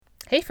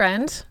Hey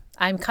friend,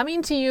 I'm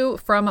coming to you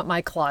from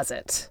my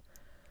closet.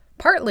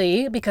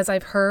 Partly because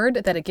I've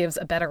heard that it gives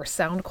a better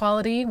sound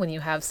quality when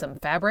you have some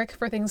fabric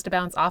for things to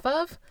bounce off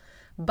of,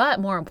 but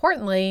more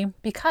importantly,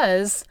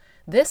 because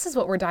this is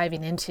what we're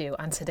diving into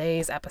on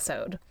today's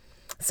episode.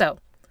 So,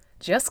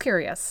 just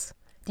curious,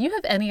 do you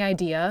have any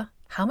idea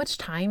how much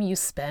time you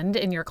spend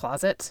in your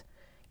closet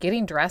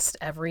getting dressed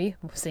every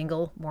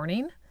single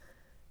morning?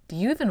 Do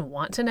you even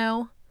want to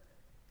know?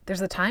 There's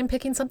a time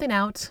picking something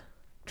out,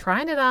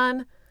 trying it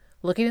on,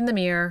 looking in the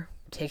mirror,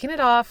 taking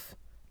it off,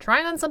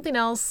 trying on something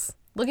else,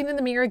 looking in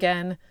the mirror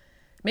again,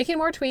 making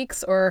more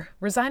tweaks, or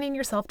resigning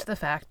yourself to the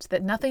fact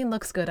that nothing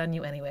looks good on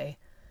you anyway.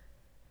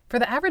 For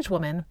the average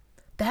woman,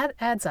 that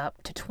adds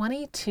up to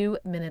 22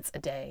 minutes a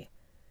day.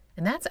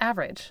 And that's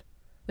average,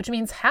 which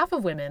means half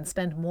of women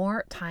spend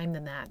more time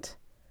than that.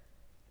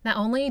 Not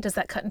only does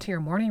that cut into your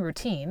morning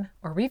routine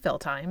or refill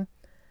time,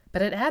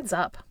 but it adds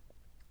up.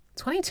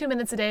 22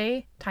 minutes a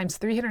day times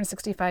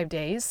 365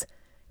 days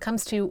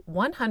comes to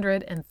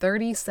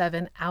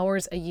 137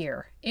 hours a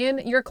year in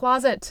your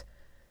closet.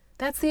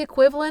 That's the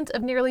equivalent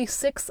of nearly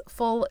 6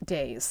 full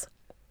days.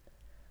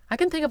 I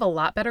can think of a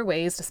lot better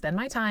ways to spend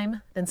my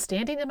time than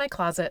standing in my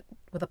closet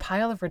with a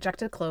pile of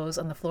rejected clothes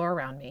on the floor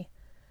around me.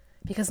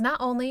 Because not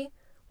only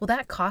will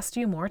that cost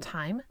you more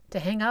time to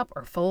hang up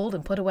or fold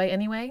and put away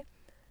anyway,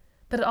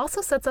 but it also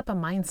sets up a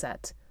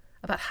mindset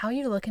about how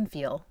you look and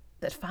feel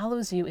that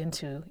follows you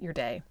into your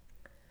day.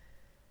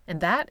 And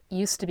that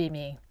used to be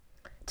me,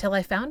 till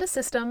I found a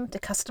system to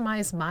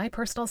customize my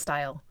personal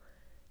style,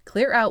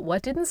 clear out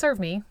what didn't serve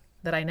me,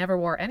 that I never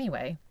wore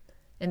anyway,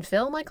 and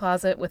fill my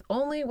closet with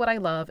only what I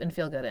love and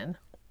feel good in.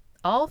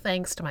 All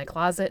thanks to my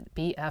closet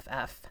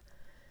BFF.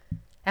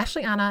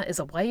 Ashley Anna is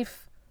a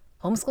wife,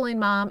 homeschooling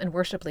mom, and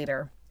worship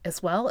leader,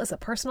 as well as a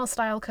personal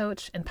style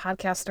coach and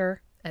podcaster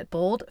at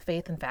Bold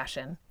Faith and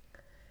Fashion.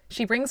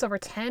 She brings over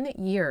 10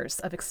 years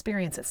of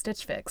experience at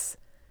Stitch Fix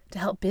to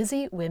help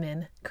busy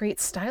women create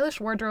stylish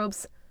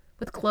wardrobes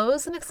with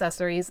clothes and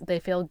accessories they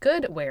feel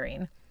good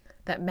wearing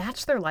that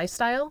match their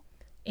lifestyle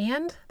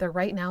and their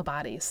right now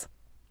bodies.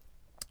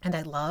 And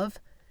I love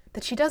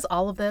that she does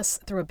all of this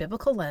through a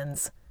biblical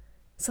lens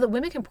so that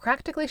women can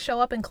practically show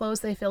up in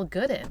clothes they feel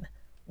good in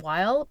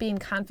while being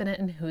confident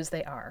in whose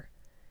they are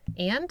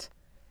and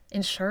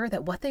ensure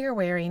that what they are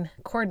wearing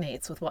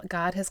coordinates with what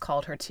God has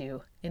called her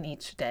to in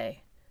each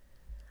day.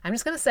 I'm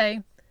just going to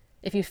say,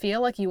 if you feel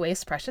like you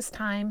waste precious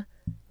time,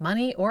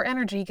 money, or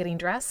energy getting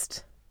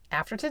dressed,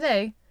 after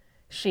today,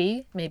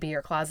 she may be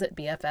your closet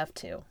BFF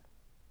too.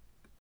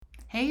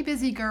 Hey,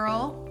 busy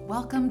girl.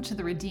 Welcome to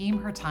the Redeem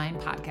Her Time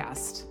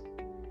podcast.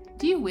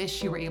 Do you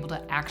wish you were able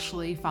to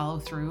actually follow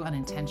through on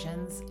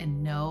intentions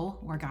and know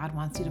where God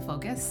wants you to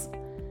focus?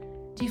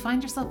 Do you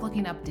find yourself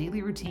looking up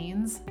daily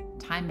routines,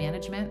 time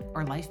management,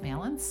 or life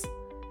balance?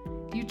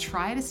 Do you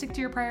try to stick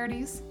to your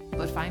priorities,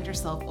 but find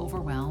yourself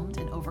overwhelmed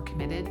and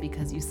overcommitted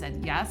because you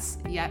said yes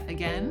yet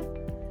again?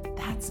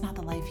 That's not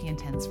the life He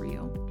intends for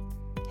you.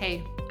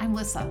 Hey, I'm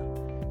Lissa,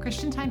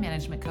 Christian time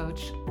management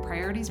coach,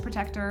 priorities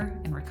protector,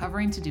 and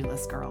recovering to-do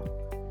list girl.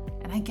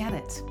 And I get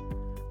it.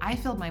 I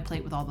filled my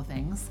plate with all the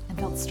things and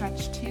felt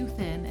stretched too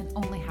thin and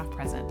only half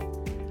present.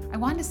 I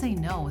wanted to say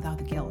no without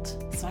the guilt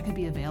so I could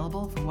be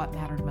available for what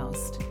mattered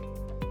most.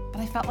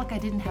 But I felt like I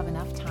didn't have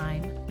enough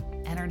time,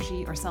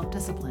 energy, or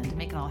self-discipline to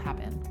make it all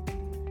happen.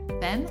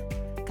 Then,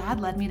 God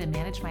led me to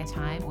manage my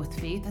time with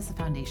faith as a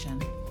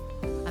foundation.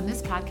 On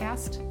this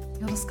podcast,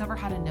 you'll discover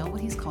how to know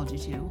what He's called you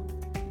to,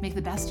 make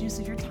the best use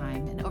of your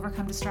time, and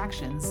overcome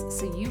distractions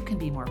so you can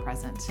be more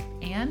present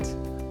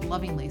and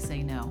lovingly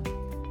say no.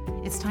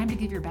 It's time to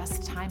give your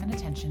best time and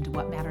attention to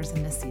what matters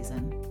in this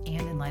season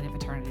and in light of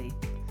eternity.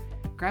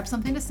 Grab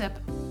something to sip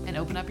and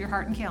open up your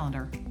heart and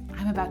calendar.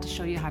 I'm about to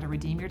show you how to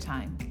redeem your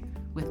time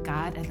with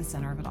God at the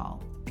center of it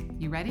all.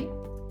 You ready?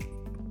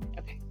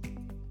 Okay.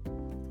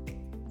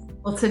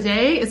 Well,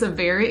 today is a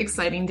very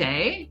exciting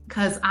day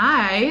because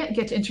I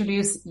get to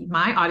introduce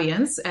my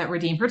audience at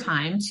Redeem Her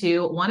Time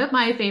to one of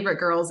my favorite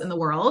girls in the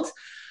world.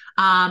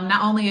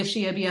 Not only is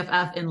she a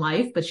BFF in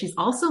life, but she's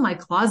also my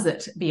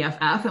closet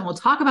BFF, and we'll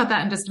talk about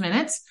that in just a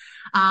minute.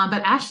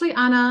 But Ashley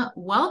Anna,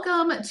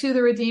 welcome to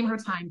the Redeem Her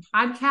Time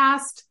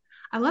podcast.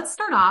 Let's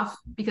start off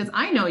because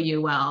I know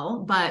you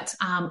well, but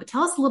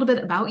tell us a little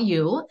bit about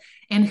you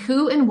and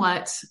who and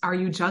what are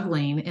you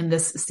juggling in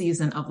this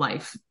season of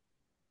life?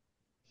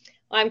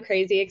 Well, I'm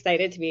crazy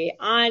excited to be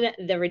on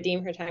the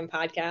Redeem Her Time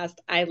podcast.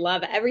 I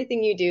love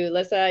everything you do,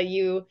 Lissa.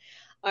 You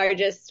are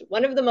just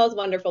one of the most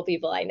wonderful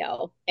people I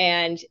know.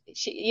 And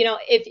she,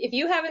 if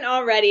you haven't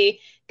already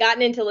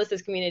gotten into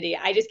Lissa's community,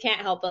 I just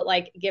can't help but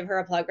give her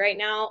a plug right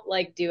now.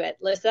 Do it.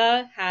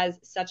 Lissa has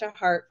such a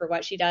heart for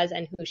what she does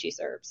and who she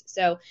serves.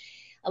 So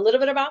a little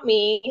bit about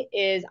me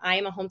is I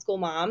am a homeschool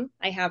mom.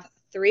 I have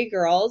 3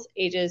 girls,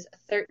 ages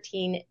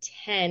 13,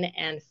 10,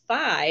 and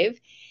 5.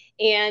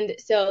 And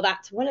so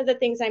that's one of the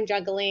things I'm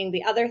juggling.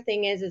 The other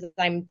thing is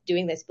I'm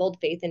doing this Bold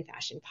Faith and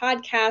Fashion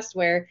podcast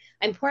where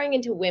I'm pouring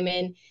into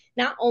women,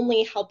 not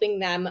only helping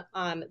them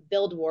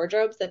build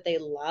wardrobes that they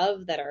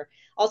love, that are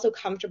also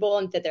comfortable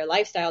and fit their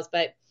lifestyles,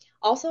 but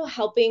also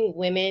helping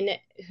women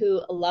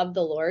who love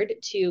the Lord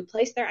to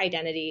place their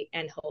identity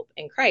and hope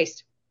in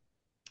Christ,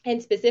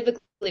 and specifically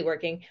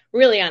working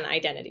really on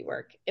identity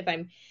work if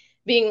I'm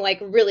being like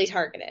really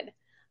targeted.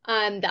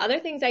 The other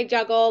things I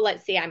juggle,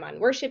 let's see, I'm on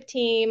worship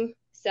team.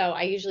 So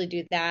I usually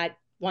do that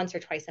once or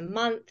twice a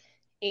month.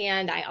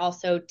 And I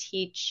also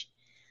teach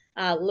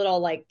little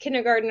like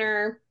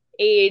kindergartner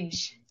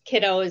age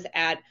kiddos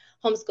at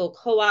homeschool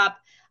co-op,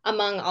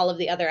 among all of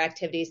the other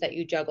activities that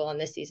you juggle in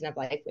this season of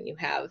life when you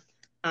have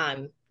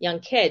young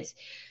kids.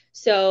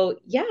 So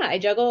yeah, I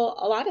juggle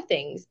a lot of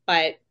things,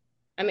 but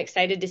I'm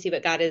excited to see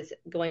what God is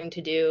going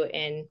to do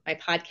in my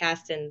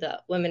podcast, and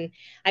the women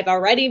I've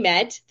already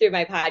met through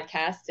my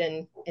podcast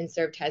and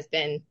served has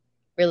been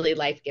really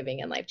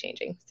life-giving and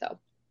life-changing. So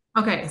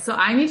Okay, so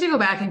I need to go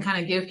back and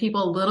kind of give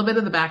people a little bit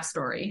of the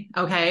backstory,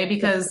 okay?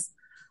 Because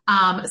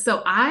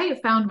so I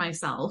found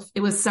myself,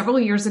 it was several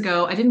years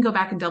ago. I didn't go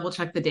back and double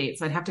check the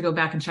dates. I'd have to go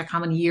back and check how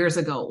many years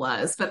ago it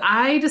was. But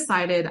I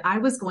decided I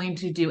was going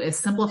to do a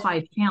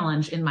simplified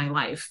challenge in my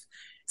life.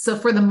 So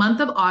for the month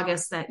of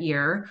August that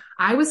year,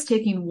 I was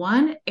taking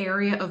one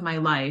area of my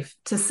life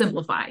to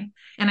simplify.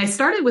 And I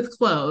started with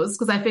clothes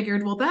because I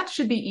figured, well, that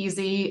should be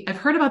easy. I've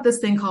heard about this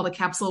thing called a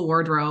capsule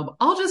wardrobe.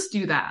 I'll just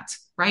do that,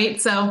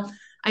 right? So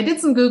I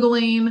did some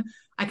Googling.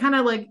 I kind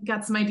of like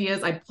got some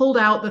ideas. I pulled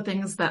out the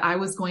things that I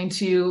was going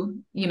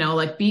to,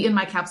 like be in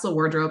my capsule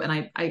wardrobe.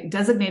 And I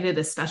designated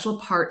a special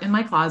part in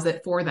my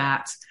closet for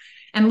that.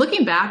 And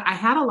looking back, I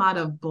had a lot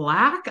of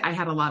black, I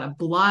had a lot of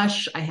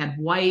blush, I had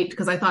white,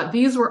 because I thought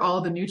these were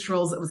all the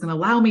neutrals that was going to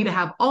allow me to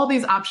have all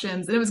these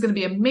options. And it was going to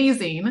be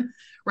amazing,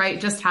 right?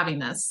 Just having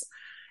this.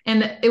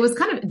 And it was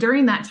kind of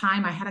during that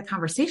time, I had a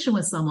conversation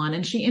with someone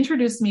and she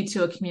introduced me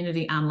to a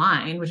community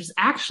online, which is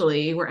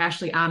actually where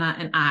Ashley, Anna,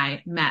 and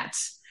I met.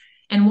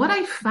 And what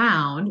I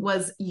found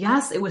was,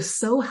 yes, it was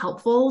so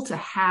helpful to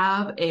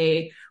have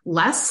a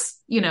less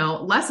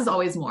is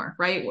always more,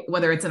 right?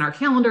 Whether it's in our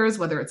calendars,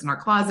 whether it's in our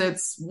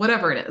closets,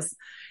 whatever it is.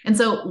 And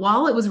so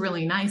while it was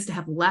really nice to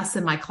have less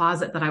in my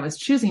closet that I was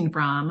choosing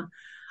from,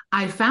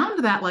 I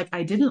found that like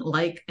I didn't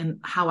like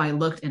how I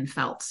looked and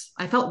felt.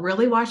 I felt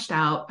really washed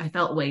out. I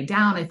felt weighed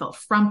down. I felt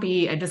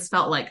frumpy. I just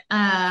felt like,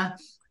 but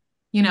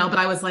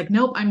I was like,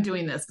 nope, I'm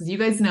doing this because you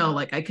guys know,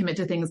 like I commit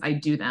to things, I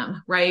do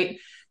them, right?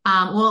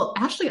 Well,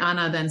 Ashley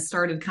Anna then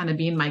started kind of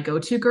being my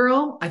go-to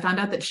girl. I found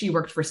out that she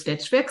worked for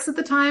Stitch Fix at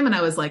the time. And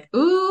I was like,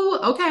 ooh,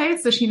 okay.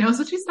 So she knows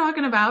what she's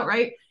talking about,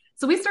 right?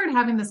 So we started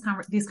having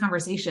these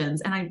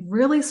conversations and I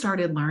really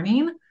started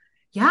learning,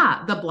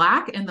 yeah, the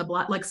black,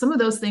 like some of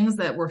those things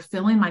that were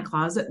filling my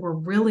closet were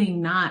really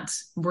not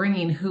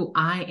bringing who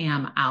I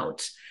am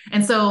out.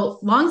 And so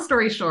long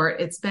story short,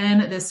 it's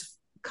been this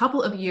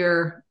couple of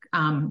year,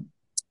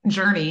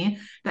 journey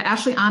that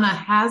Ashley Anna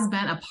has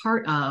been a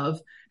part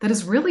of that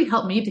has really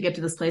helped me to get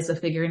to this place of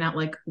figuring out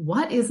like,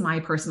 what is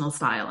my personal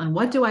style and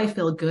what do I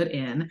feel good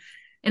in?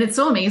 And it's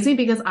so amazing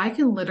because I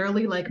can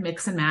literally like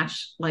mix and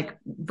match like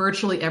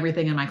virtually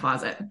everything in my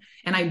closet.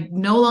 And I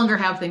no longer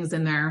have things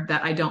in there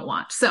that I don't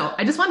want. So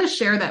I just wanted to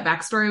share that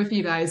backstory with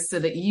you guys so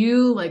that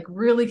you like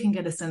really can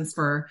get a sense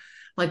for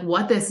like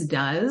what this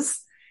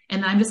does.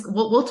 And then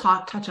we'll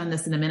touch on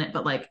this in a minute,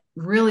 but like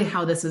really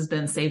how this has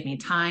been saved me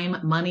time,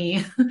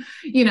 money,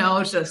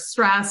 just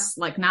stress,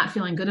 like not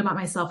feeling good about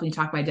myself when you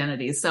talk about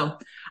identities. So,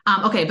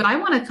 okay. But I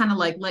want to kind of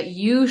like let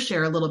you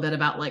share a little bit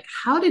about like,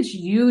 how did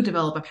you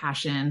develop a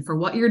passion for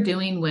what you're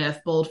doing with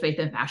Bold Faith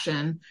and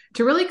Fashion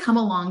to really come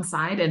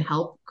alongside and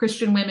help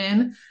Christian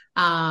women,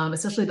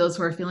 especially those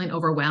who are feeling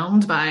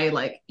overwhelmed by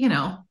like,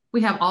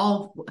 we have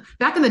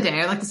back in the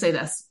day, I like to say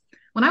this.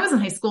 When I was in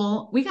high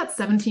school, we got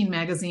 17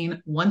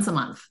 magazine once a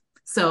month.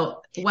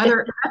 So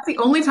that's the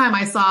only time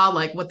I saw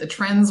like what the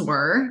trends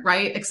were,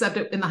 right? Except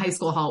in the high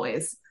school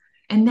hallways.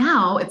 And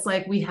now it's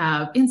like we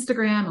have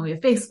Instagram and we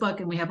have Facebook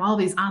and we have all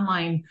these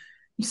online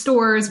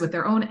stores with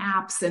their own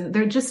apps. And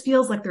there just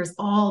feels like there's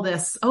all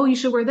this, oh, you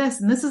should wear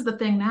this. And this is the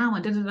thing now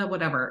and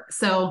whatever.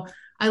 So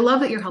I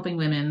love that you're helping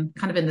women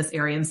kind of in this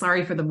area. And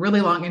sorry for the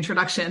really long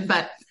introduction,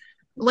 but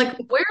like,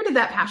 where did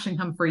that passion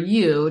come for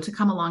you to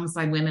come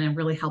alongside women and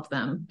really help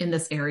them in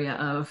this area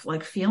of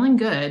like feeling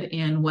good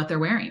in what they're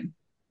wearing?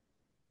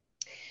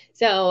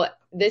 So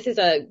this is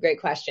a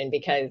great question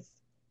because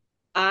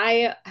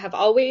I have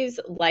always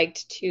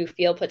liked to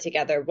feel put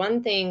together.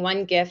 One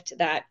gift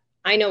that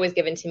I know was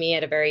given to me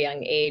at a very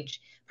young age,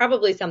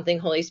 probably something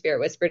Holy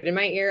Spirit whispered in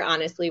my ear,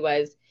 honestly,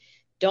 was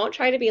don't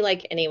try to be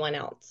like anyone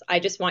else. I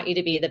just want you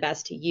to be the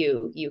best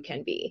you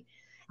can be.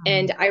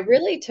 And I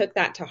really took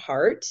that to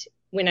heart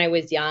when I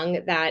was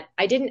young, that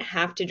I didn't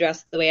have to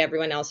dress the way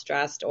everyone else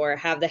dressed or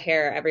have the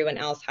hair everyone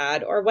else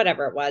had or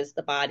whatever it was,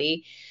 the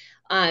body.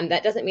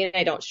 That doesn't mean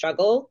I don't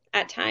struggle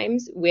at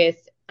times with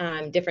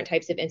different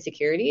types of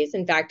insecurities.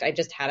 In fact, I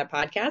just had a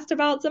podcast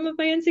about some of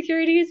my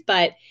insecurities.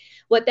 But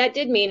what that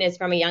did mean is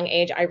from a young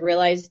age, I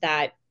realized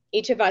that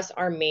each of us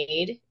are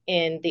made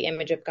in the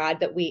image of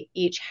God, that we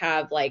each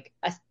have like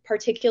a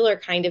particular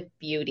kind of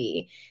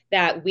beauty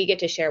that we get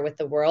to share with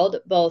the world,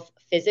 both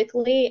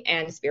physically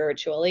and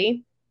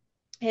spiritually.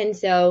 And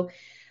so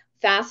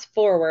fast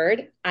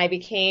forward, I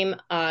became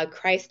a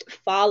Christ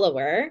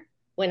follower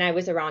when I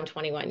was around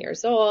 21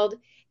 years old.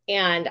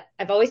 And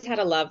I've always had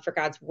a love for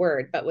God's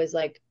word, but was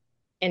like,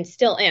 and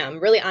still am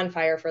really on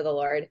fire for the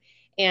Lord.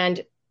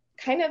 And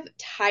kind of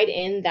tied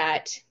in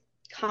that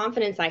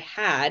confidence I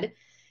had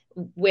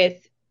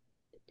with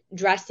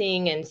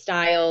dressing and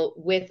style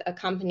with a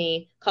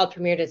company called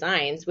Premier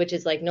Designs, which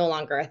is like no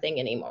longer a thing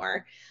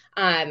anymore.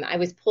 I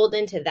was pulled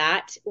into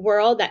that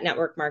world, that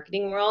network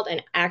marketing world,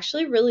 and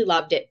actually really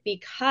loved it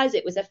because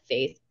it was a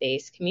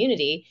faith-based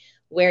community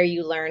where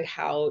you learned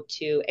how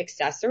to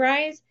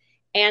accessorize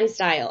and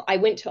style. I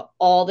went to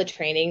all the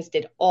trainings,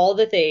 did all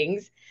the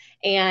things,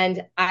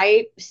 and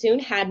I soon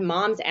had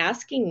moms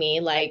asking me,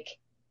 like,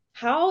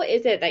 how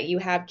is it that you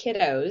have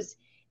kiddos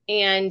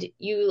and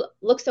you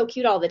look so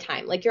cute all the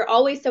time? Like, you're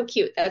always so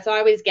cute. That's what I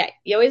always get.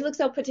 You always look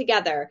so put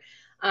together.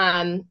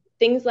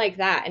 Things like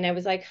that. And I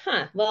was like,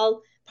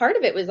 well, part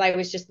of it was I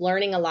was just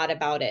learning a lot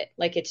about it.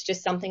 Like, it's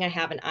just something I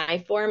have an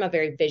eye for. I'm a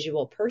very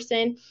visual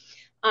person.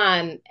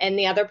 And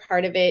the other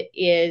part of it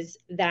is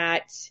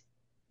that,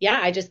 yeah,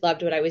 I just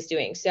loved what I was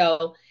doing.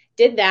 So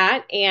did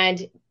that.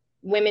 And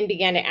women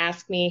began to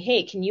ask me,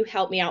 hey, can you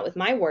help me out with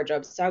my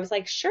wardrobe? So I was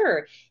like,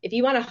 sure. If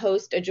you want to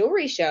host a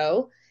jewelry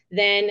show,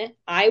 then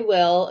I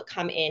will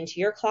come into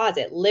your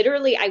closet.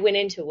 Literally, I went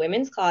into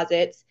women's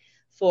closets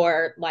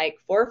for like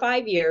 4 or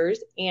 5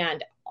 years,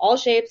 and all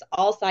shapes,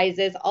 all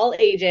sizes, all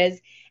ages.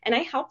 And I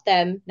helped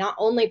them not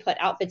only put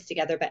outfits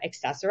together, but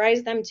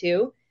accessorize them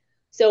too.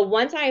 So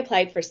once I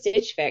applied for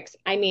Stitch Fix,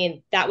 I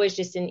mean, that was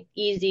just an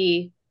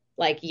easy,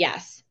 like,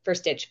 yes for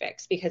Stitch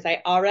Fix, because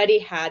I already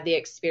had the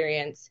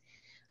experience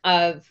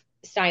of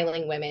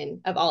styling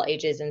women of all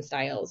ages and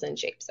styles and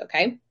shapes.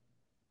 Okay.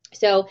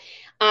 So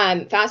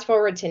fast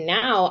forward to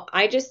now,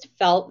 I just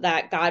felt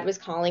that God was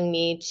calling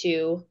me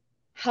to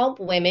help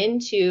women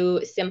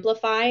to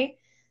simplify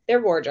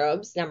their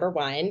wardrobes, number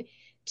one,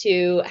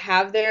 to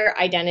have their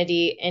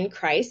identity in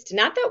Christ.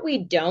 Not that we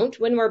don't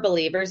when we're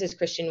believers as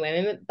Christian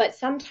women, but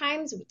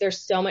sometimes there's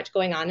so much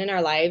going on in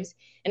our lives,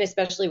 and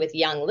especially with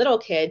young little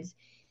kids,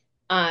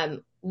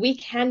 we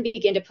can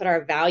begin to put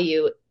our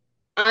value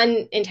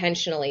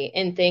unintentionally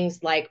in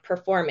things like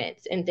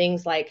performance, in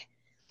things like,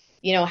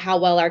 you know, how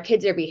well our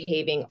kids are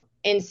behaving,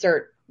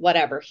 insert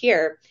whatever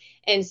here.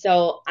 And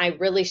so I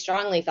really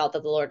strongly felt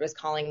that the Lord was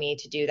calling me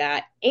to do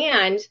that.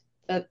 And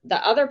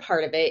the other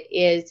part of it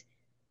is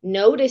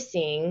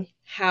noticing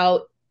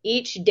how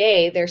each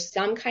day there's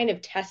some kind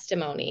of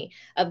testimony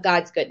of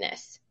God's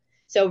goodness.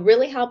 So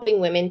really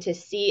helping women to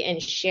see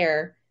and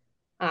share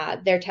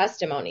their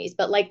testimonies,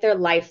 but like their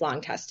lifelong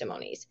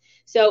testimonies.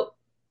 So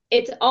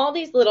it's all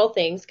these little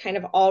things kind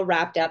of all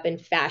wrapped up in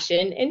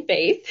fashion and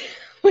faith,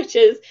 which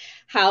is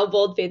how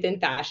Bold Faith and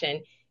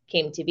Fashion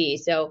came to be.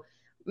 So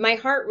my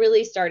heart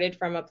really started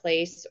from a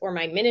place, or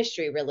my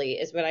ministry really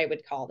is what I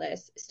would call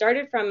this,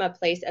 started from a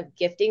place of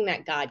gifting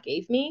that God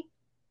gave me.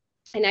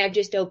 And I've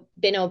just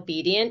been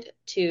obedient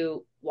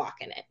to walk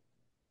in it.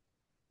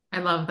 I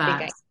love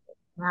that.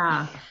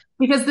 Yeah.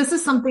 Because this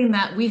is something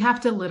that we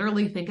have to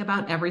literally think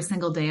about every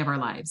single day of our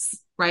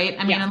lives, right?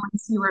 I mean, Yeah.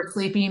 unless you are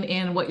sleeping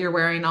in what you're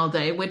wearing all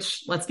day,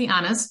 which, let's be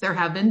honest, there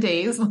have been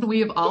days when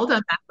we have all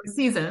done that for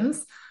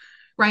seasons,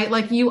 right?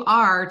 Like, you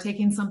are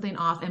taking something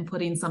off and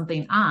putting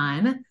something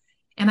on.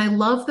 And I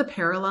love the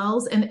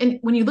parallels. And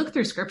when you look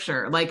through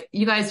scripture, like,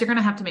 you guys, you're going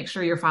to have to make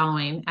sure you're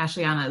following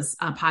Ashleana's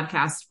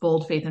podcast,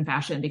 Bold Faith and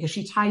Fashion, because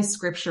she ties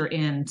scripture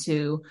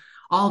into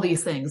all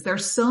these things.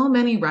 There's so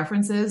many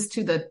references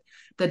to the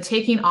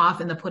taking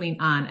off and the putting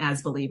on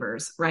as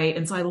believers, right?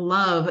 And so I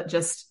love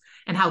just,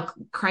 and how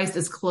Christ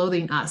is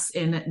clothing us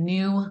in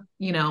new,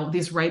 you know,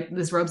 these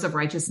robes of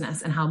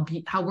righteousness, and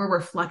how we're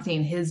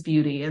reflecting his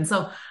beauty. And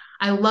so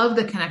I love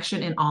the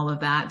connection in all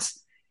of that.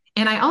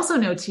 And I also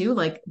know too,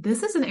 like,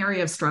 this is an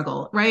area of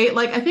struggle, right?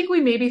 Like, I think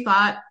we maybe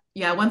thought,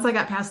 yeah, once I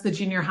got past the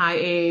junior high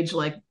age,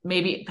 like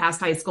maybe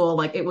past high school,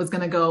 like it was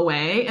going to go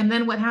away. And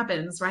then what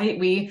happens, right?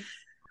 We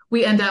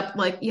end up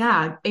like,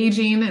 yeah,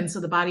 aging. And so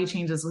the body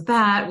changes with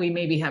that. We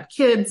maybe have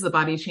kids, the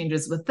body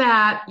changes with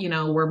that. You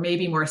know, we're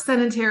maybe more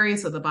sedentary,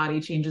 so the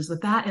body changes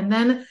with that. And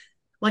then,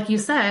 like you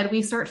said,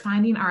 we start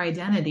finding our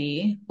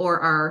identity, or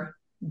our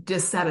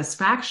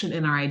dissatisfaction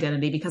in our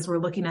identity, because we're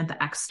looking at the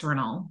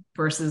external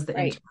versus the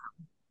internal.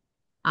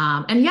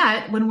 And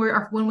yet when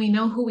we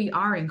know who we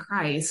are in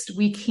Christ,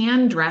 we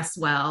can dress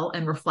well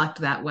and reflect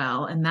that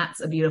well. And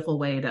that's a beautiful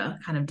way to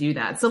kind of do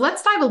that. So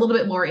let's dive a little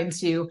bit more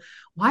into,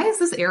 why is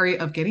this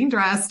area of getting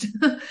dressed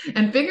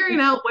and figuring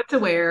out what to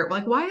wear?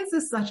 Like, why is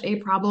this such a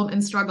problem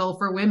and struggle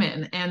for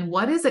women? And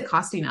what is it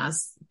costing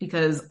us?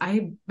 Because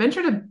I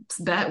venture to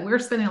bet we're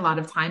spending a lot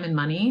of time and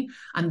money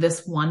on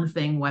this one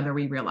thing, whether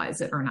we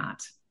realize it or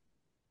not.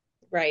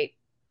 Right.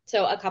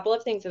 So a couple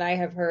of things that I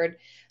have heard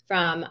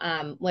from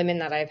women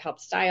that I've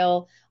helped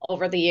style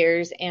over the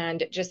years,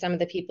 and just some of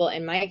the people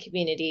in my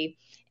community,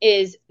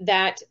 is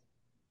that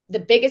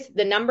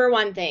the number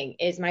one thing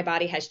is my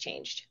body has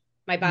changed.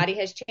 My body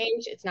has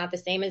changed. It's not the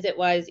same as it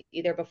was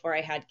either before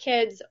I had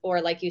kids,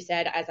 or like you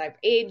said, as I've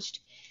aged.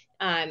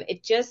 And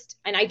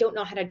I don't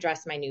know how to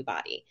dress my new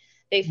body.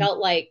 They feel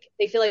like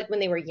when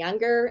they were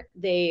younger,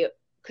 they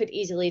could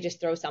easily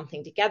just throw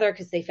something together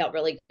because they felt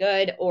really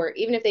good. Or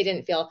even if they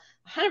didn't feel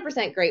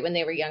 100% great when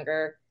they were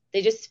younger,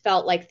 they just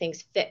felt like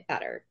things fit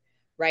better,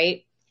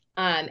 right?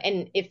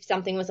 And if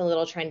something was a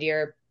little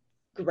trendier,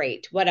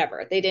 great,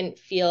 whatever. They didn't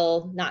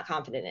feel not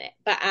confident in it.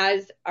 But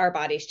as our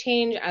bodies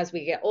change, as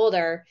we get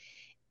older,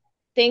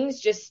 things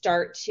just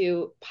start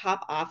to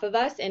pop off of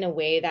us in a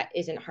way that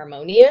isn't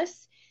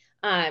harmonious.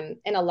 And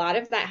a lot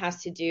of that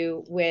has to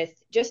do with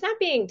just not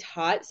being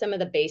taught some of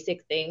the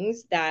basic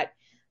things that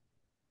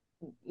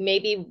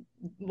maybe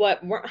I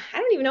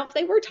don't even know if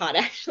they were taught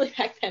actually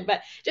back then,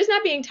 but just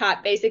not being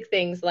taught basic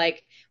things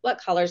like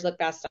what colors look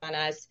best on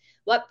us,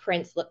 what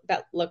prints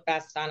look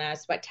best on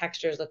us, what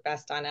textures look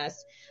best on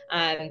us.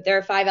 There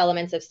are 5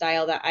 elements of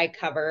style that I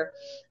cover,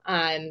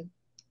 and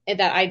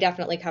that I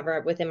definitely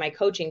cover within my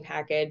coaching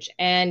package.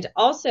 And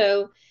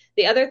also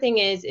the other thing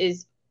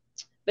is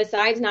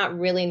besides not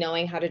really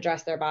knowing how to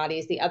dress their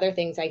bodies, the other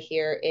things I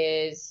hear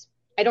is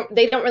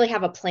they don't really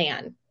have a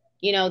plan.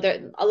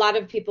 A lot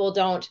of people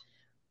don't,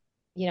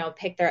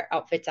 pick their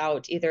outfits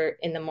out either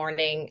in the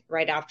morning,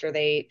 right after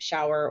they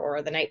shower,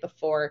 or the night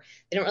before.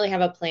 They don't really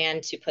have a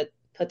plan to put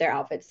their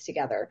outfits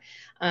together.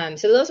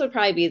 So those would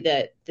probably be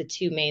the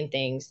 2 main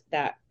things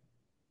that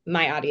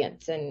my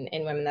audience and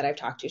women that I've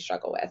talked to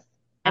struggle with.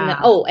 And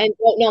and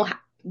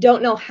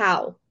don't know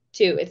how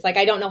to. It's like,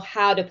 I don't know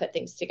how to put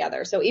things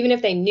together. So even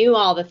if they knew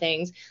all the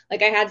things,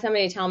 like I had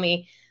somebody tell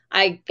me,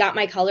 I got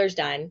my colors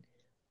done,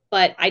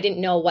 but I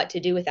didn't know what to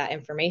do with that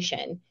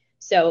information.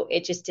 So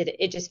it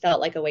just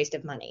felt like a waste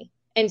of money.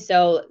 And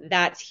so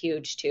that's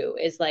huge too,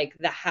 is like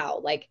the how,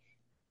 like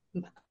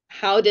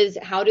how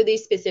do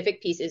these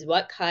specific pieces,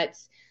 what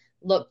cuts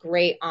look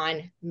great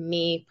on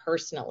me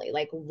personally?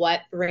 Like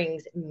what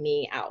brings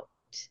me out,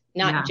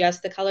 not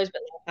just the colors,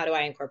 but how do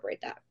I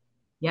incorporate that?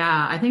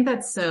 Yeah, I think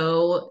that's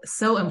so,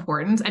 so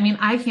important. I mean,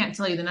 I can't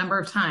tell you the number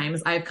of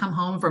times I've come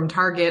home from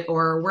Target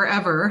or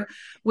wherever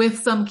with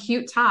some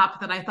cute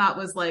top that I thought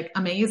was like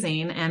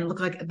amazing and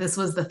looked like this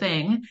was the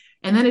thing.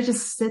 And then it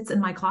just sits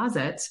in my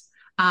closet. It's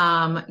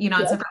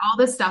like all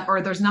this stuff,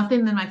 or there's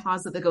nothing in my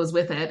closet that goes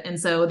with it. And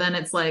so then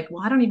it's like,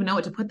 well, I don't even know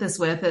what to put this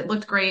with. It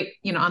looked great,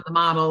 on the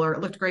model, or it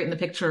looked great in the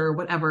picture or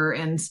whatever.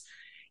 And,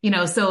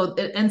 so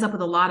it ends up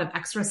with a lot of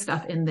extra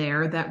stuff in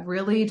there that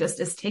really just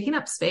is taking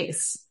up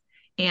space.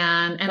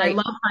 And right. I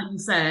love how you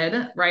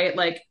said, right?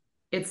 Like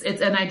it's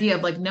an idea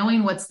of like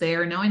knowing what's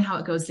there, knowing how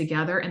it goes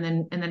together,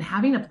 and then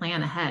having a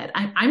plan ahead.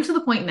 I'm to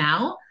the point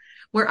now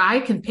where I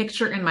can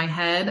picture in my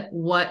head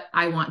what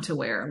I want to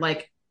wear.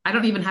 Like I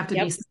don't even have to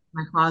be in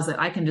my closet.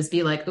 I can just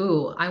be like,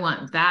 ooh, I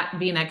want that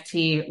V-neck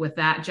tee with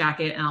that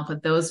jacket, and I'll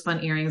put those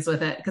fun earrings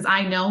with it. Cause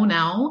I know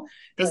now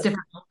those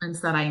different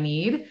elements that I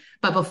need.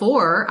 But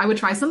before I would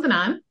try something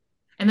on,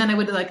 and then I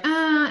would be like,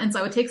 and so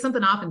I would take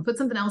something off and put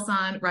something else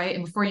on, right?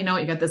 And before you know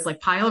it, you got this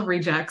like pile of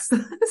rejects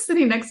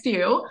sitting next to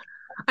you.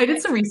 I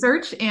did some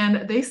research,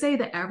 and they say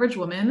the average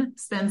woman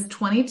spends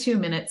 22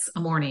 minutes a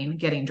morning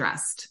getting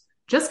dressed,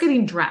 just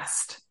getting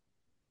dressed.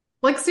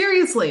 Like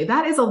seriously,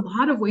 that is a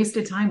lot of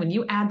wasted time. When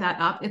you add that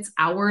up, it's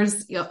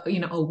hours,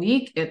 a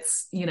week,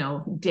 it's,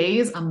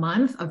 days, a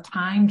month of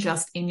time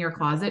just in your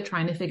closet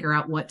trying to figure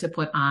out what to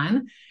put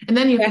on. And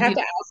then I have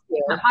to ask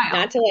you,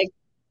 not to like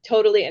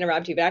totally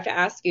interrupt you, but I have to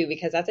ask you,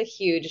 because that's a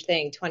huge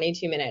thing,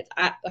 22 minutes.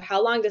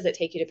 How long does it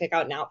take you to pick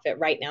out an outfit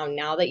right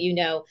now that you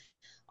know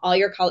all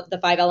the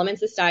 5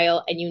 elements of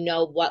style and you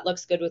know what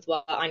looks good with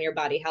what on your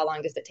body? How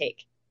long does it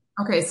take?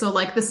 Okay. So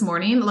like this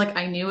morning, like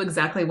I knew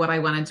exactly what I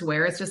wanted to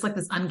wear. It's just like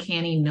this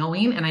uncanny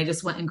knowing, and I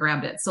just went and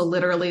grabbed it. So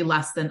literally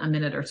less than a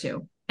minute or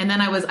 2. And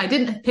then I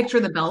didn't picture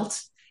the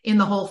belt in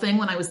the whole thing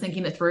when I was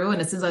thinking it through.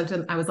 And as soon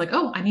as I was like,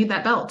 oh, I need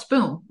that belt.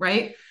 Boom.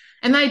 Right.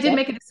 And then I did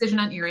make a decision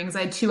on earrings.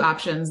 I had 2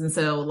 options. And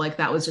so like,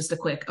 that was just a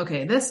quick,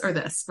 okay, this or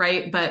this.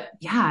 Right. But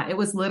yeah, it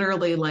was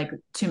literally like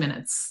 2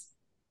 minutes,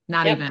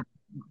 not even.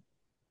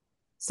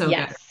 So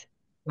good.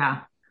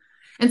 Yeah.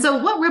 And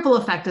so what ripple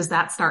effect does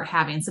that start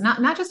having? So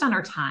not just on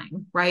our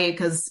time, right?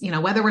 Because,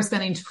 whether we're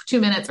spending 2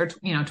 minutes or,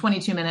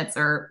 22 minutes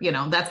or,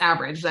 that's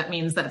average. That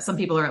means that some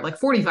people are at like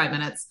 45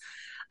 minutes.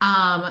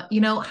 How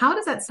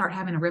does that start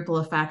having a ripple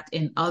effect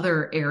in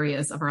other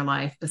areas of our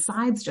life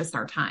besides just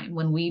our time,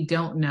 when we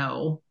don't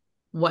know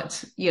what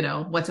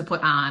to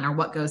put on or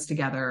what goes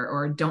together,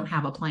 or don't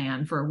have a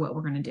plan for what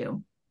we're going to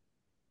do?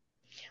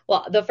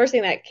 Well, the first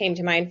thing that came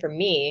to mind for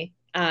me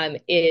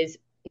is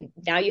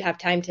now you have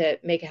time to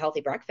make a healthy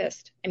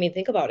breakfast. I mean,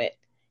 think about it.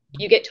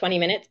 You get 20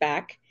 minutes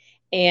back,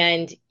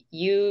 and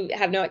you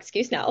have no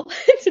excuse now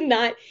to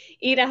not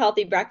eat a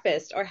healthy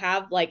breakfast or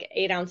have like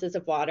 8 ounces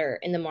of water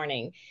in the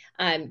morning.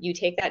 You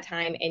take that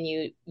time and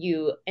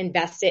you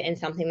invest it in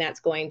something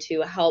that's going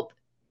to help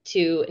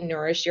to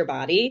nourish your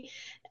body.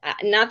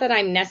 Not that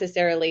I'm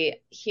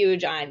necessarily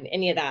huge on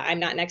any of that. I'm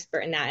not an expert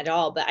in that at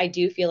all, but I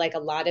do feel like a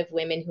lot of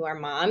women who are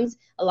moms,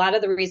 a lot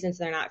of the reasons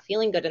they're not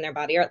feeling good in their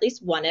body, or at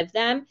least one of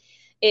them,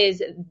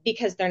 is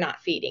because they're not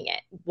feeding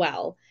it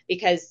well,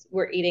 because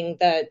we're eating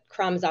the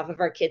crumbs off of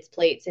our kids'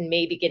 plates and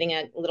maybe getting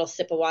a little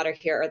sip of water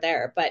here or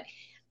there. But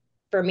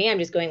for me, I'm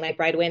just going like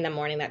right away in the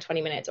morning, that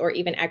 20 minutes, or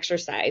even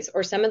exercise,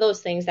 or some of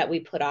those things that we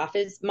put off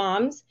as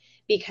moms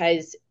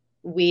because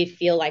we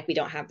feel like we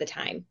don't have the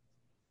time.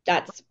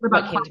 That's What what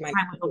about came quiet to my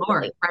time with the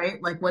Lord, mind.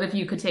 right? Like, what if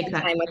you could take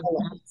that Time with 20 the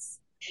Lord. minutes?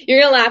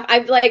 You're gonna laugh.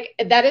 I've like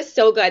that is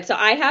so good. So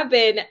I have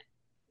been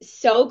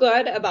so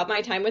good about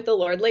my time with the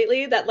Lord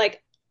lately that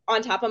like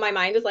on top of my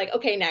mind is like,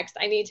 okay, next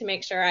I need to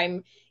make sure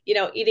I'm,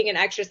 eating and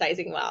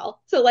exercising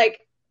well. So like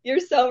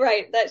you're so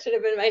right. That should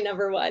have been my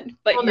number one,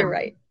 but Well, you're no.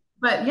 right.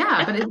 But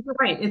yeah, but you're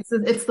right.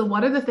 It's the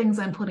what are the things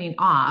I'm putting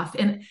off?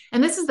 And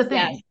this is the Yes.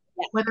 thing.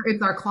 Yes. Whether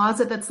it's our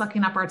closet that's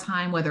sucking up our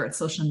time, whether it's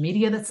social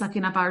media that's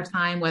sucking up our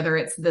time, whether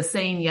it's the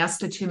saying yes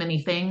to too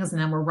many things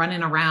and then we're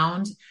running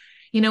around.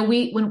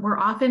 When we're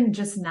often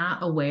just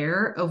not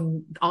aware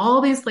of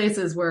all these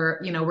places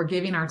where, we're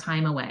giving our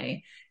time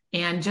away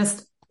and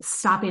just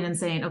stopping and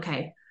saying,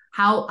 okay,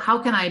 how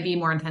can I be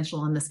more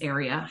intentional in this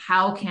area?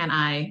 How can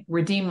I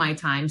redeem my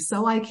time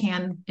so I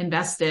can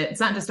invest it? It's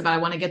not just about I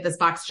want to get this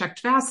box checked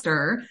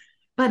faster,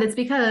 but it's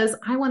because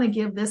I want to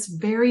give this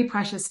very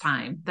precious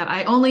time that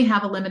I only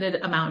have a limited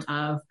amount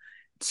of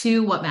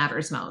to what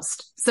matters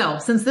most. So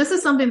since this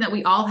is something that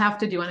we all have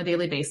to do on a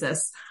daily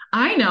basis,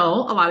 I know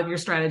a lot of your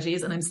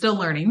strategies and I'm still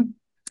learning,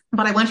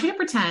 but I want you to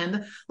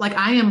pretend like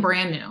I am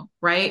brand new,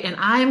 right? And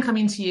I am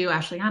coming to you,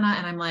 Ashleighanna,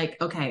 and I'm like,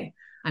 okay,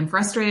 I'm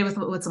frustrated with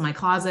what's in my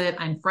closet.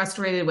 I'm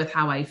frustrated with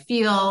how I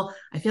feel.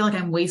 I feel like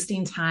I'm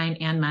wasting time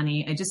and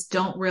money. I just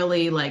don't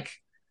really like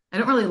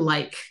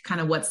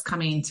kind of what's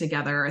coming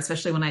together,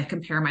 especially when I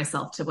compare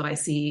myself to what I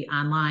see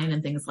online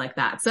and things like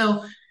that.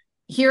 So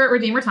here at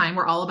Redeemer Time,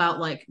 we're all about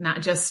like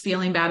not just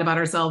feeling bad about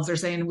ourselves or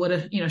saying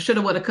woulda,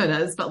 shoulda, woulda,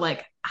 couldas, but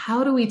like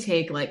how do we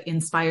take like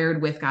inspired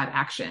with God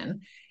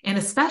action? And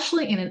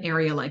especially in an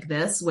area like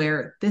this,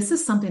 where this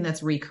is something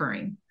that's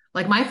recurring.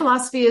 Like my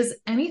philosophy is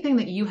anything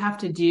that you have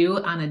to do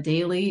on a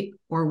daily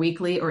or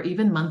weekly or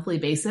even monthly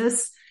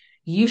basis,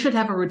 you should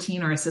have a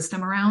routine or a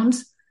system around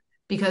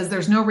because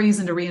there's no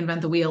reason to reinvent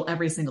the wheel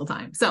every single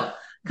time. So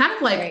kind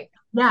of like, right.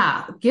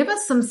 Yeah, give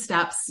us some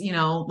steps,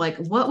 like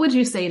what would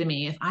you say to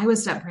me if I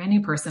was that brand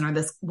new person or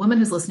this woman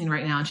who's listening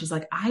right now and she's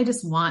like, I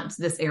just want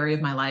this area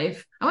of my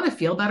life. I want to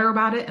feel better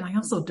about it. And I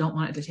also don't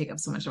want it to take up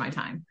so much of my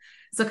time.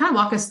 So kind of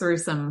walk us through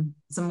some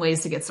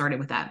ways to get started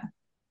with that.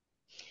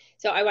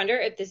 So I wonder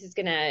if this is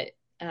going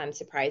to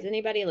surprise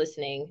anybody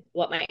listening,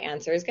 what my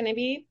answer is going to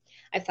be.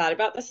 I've thought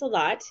about this a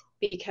lot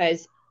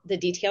because the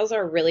details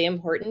are really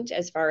important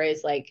as far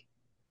as like,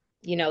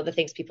 the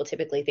things people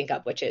typically think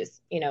of, which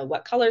is,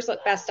 what colors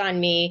look best on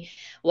me,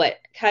 what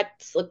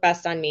cuts look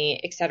best on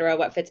me, et cetera,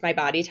 what fits my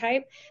body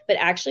type. But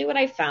actually what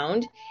I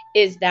found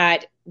is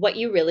that what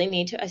you really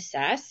need to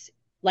assess,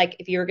 like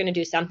if you're going to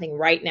do something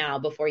right now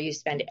before you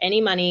spend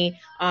any money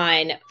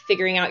on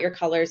figuring out your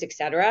colors, et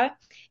cetera,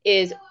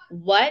 is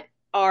what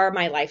are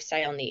my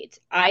lifestyle needs?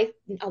 A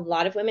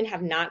lot of women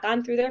have not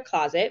gone through their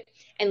closet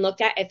and looked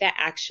at if that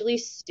actually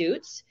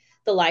suits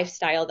the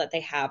lifestyle that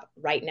they have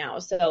right now.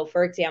 So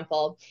for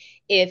example,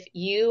 if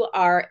you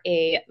are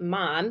a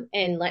mom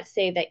and let's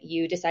say that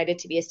you decided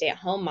to be a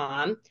stay-at-home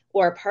mom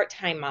or a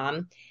part-time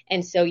mom,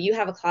 and so you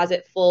have a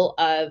closet full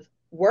of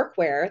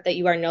workwear that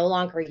you are no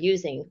longer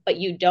using, but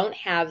you don't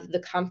have the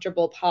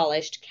comfortable,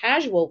 polished,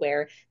 casual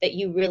wear that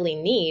you really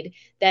need,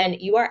 then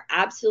you are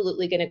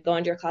absolutely going to go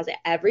into your closet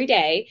every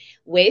day,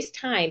 waste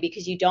time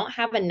because you don't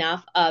have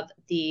enough of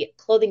the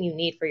clothing you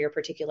need for your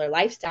particular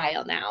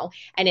lifestyle now.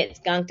 And it's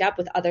gunked up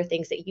with other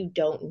things that you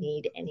don't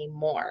need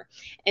anymore.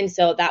 And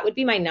so that would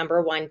be my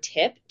number one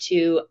tip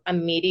to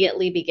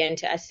immediately begin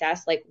to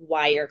assess like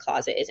why your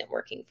closet isn't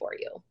working for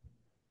you.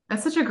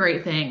 That's such a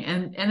great thing.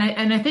 And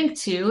I think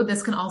too,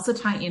 this can also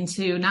tie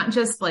into not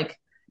just like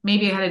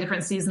maybe I had a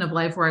different season of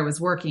life where I was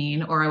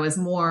working or I was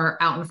more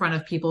out in front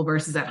of people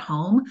versus at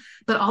home,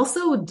 but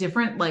also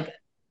different, like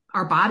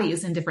our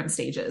bodies in different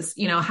stages.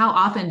 How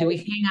often do we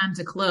hang on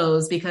to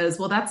clothes because,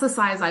 well, that's the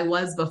size I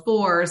was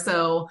before.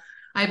 So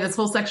I have this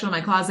whole section of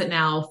my closet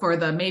now for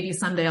the maybe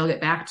someday I'll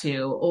get back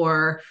to,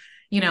 or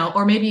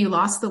maybe you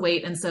lost the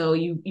weight. And so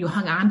you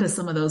hung on to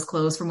some of those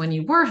clothes from when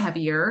you were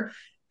heavier,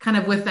 kind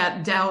of with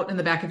that doubt in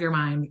the back of your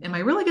mind. Am I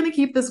really going to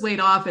keep this weight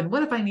off? And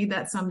what if I need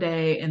that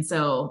someday? And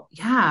so,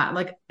 yeah,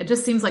 like it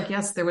just seems like,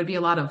 yes, there would be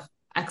a lot of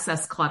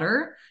excess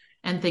clutter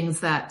and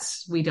things that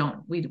we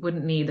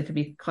wouldn't need that could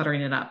be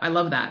cluttering it up. I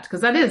love that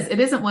because it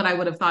isn't what I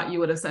would have thought you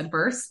would have said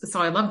first. So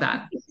I love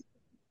that.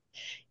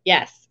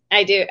 Yes,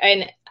 I do.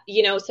 And,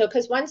 so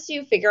because once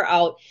you figure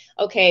out,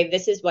 okay,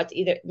 this is what's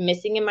either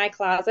missing in my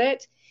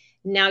closet,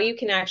 now you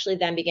can actually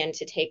then begin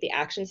to take the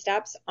action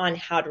steps on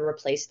how to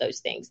replace those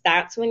things.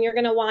 That's when you're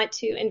going to want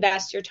to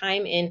invest your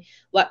time in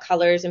what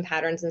colors and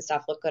patterns and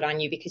stuff look good on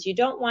you, because you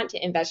don't want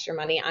to invest your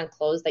money on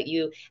clothes that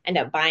you end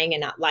up buying and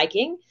not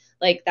liking.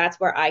 Like that's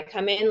where I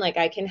come in. Like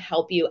I can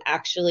help you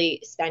actually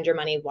spend your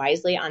money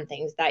wisely on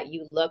things that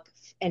you look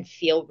and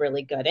feel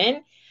really good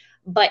in.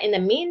 But in the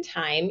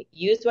meantime,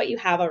 use what you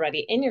have already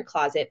in your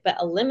closet, but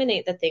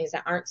eliminate the things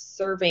that aren't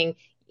serving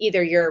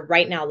either your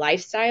right now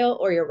lifestyle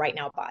or your right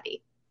now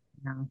body.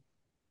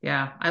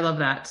 Yeah. I love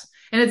that.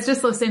 And it's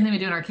just the same thing we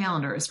do in our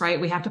calendars,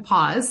 right? We have to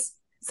pause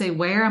say,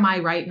 where am I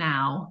right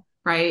now?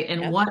 Right.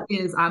 And Yep. what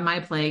is on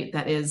my plate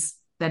that is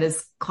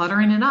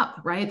cluttering it up,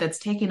 right? That's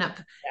taking up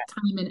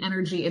time and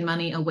energy and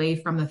money away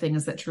from the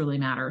things that truly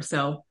matter.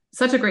 So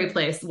such a great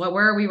place.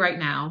 Where are we right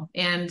now?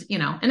 And,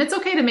 and it's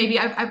okay to maybe,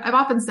 I've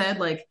often said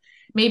like,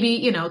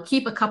 maybe,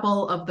 keep a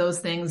couple of those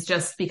things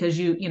just because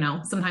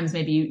sometimes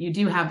maybe you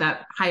do have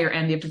that higher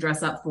end you have to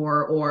dress up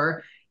for,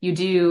 or you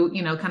do,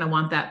 kind of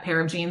want that pair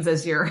of jeans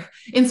as your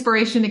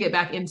inspiration to get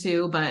back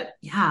into, but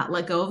yeah,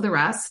 let go of the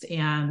rest.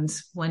 And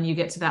when you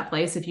get to that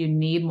place, if you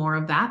need more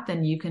of that,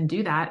 then you can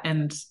do that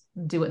and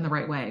do it in the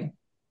right way.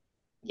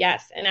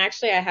 Yes. And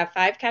actually, I have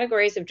 5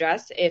 categories of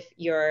dress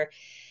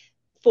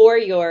for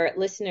your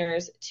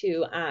listeners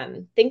to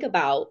think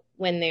about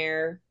when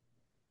they're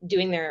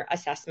doing their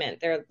assessment,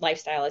 their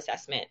lifestyle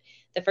assessment.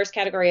 The first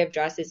category of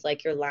dress is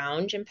like your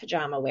lounge and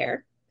pajama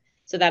wear.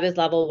 So that is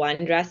level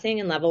 1 dressing,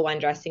 and level 1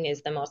 dressing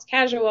is the most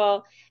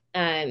casual.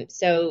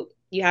 So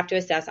you have to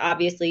assess,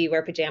 obviously, you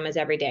wear pajamas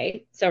every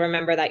day. So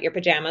remember that your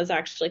pajamas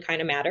actually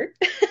kind of matter.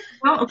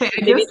 Well, okay.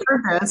 I Maybe. just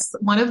heard this.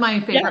 One of my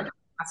Yeah. favorite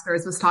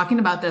podcasters was talking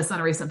about this on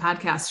a recent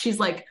podcast. She's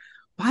like,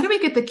 why do we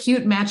get the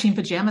cute matching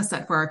pajama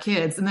set for our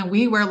kids? And then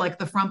we wear like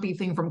the frumpy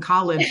thing from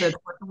college that's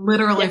like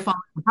literally Yeah.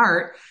 falling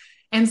apart.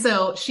 And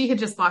so she had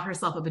just bought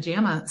herself a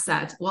pajama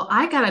set. Well,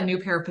 I got a new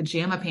pair of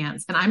pajama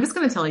pants, and I'm just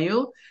going to tell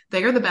you,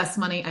 they are the best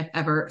money I've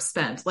ever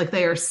spent. Like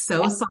they are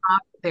so soft,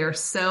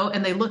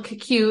 and they look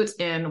cute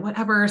and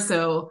whatever.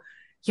 So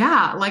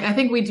yeah, like I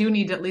think we do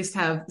need to at least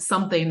have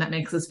something that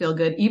makes us feel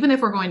good, even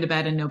if we're going to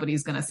bed and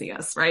nobody's going to see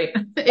us, right?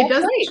 It That's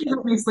does right. actually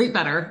help me sleep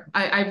better.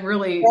 I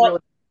really, Well,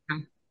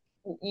 really.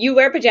 you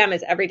wear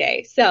pajamas every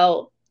day.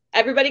 So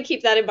everybody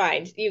keep that in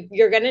mind.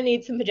 You're going to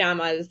need some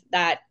pajamas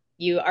that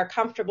you are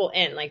comfortable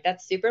in. Like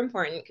that's super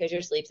important because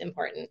your sleep's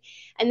important.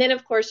 And then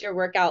of course your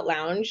workout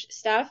lounge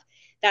stuff,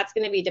 that's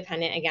going to be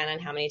dependent again on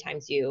how many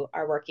times you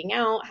are working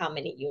out, how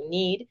many you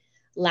need.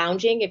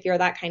 Lounging, if you're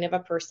that kind of a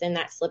person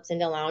that slips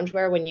into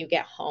loungewear when you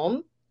get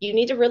home, you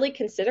need to really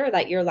consider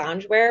that your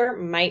loungewear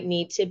might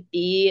need to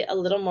be a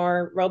little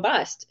more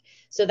robust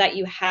so that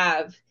you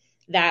have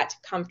that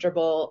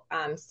comfortable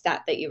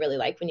set that you really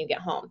like when you get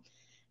home.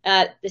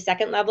 The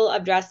second level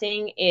of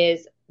dressing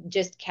is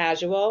just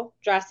casual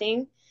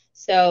dressing.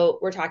 So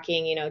we're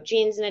talking,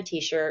 jeans and a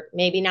t-shirt,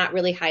 maybe not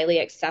really highly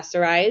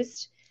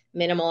accessorized,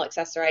 minimal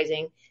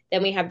accessorizing.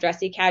 Then we have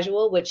dressy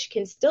casual, which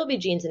can still be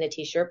jeans and a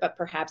t-shirt, but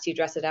perhaps you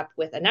dress it up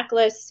with a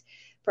necklace.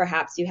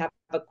 Perhaps you have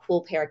a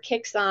cool pair of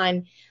kicks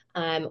on,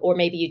 or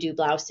maybe you do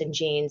blouse and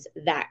jeans,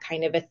 that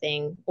kind of a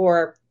thing.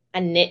 Or a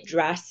knit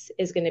dress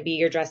is going to be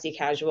your dressy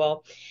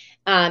casual.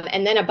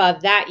 And then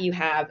above that, you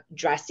have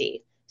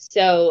dressy.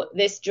 So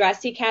this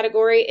dressy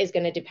category is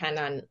going to depend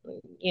on,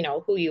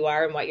 who you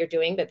are and what you're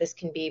doing, but this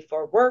can be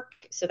for work.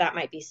 So that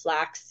might be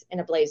slacks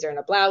and a blazer and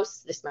a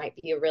blouse. This might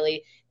be a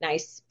really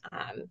nice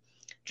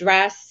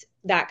dress,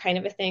 that kind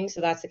of a thing.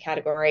 So that's the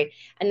category.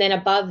 And then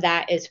above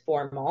that is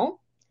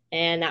formal,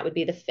 and that would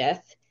be the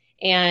 5th.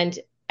 And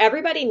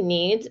everybody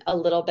needs a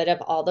little bit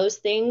of all those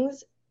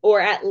things, or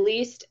at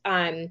least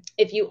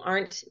if you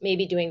aren't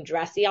maybe doing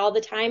dressy all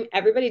the time,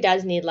 everybody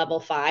does need level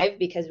 5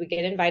 because we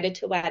get invited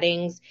to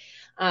weddings.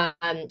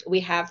 We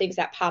have things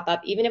that pop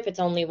up, even if it's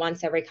only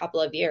once every couple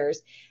of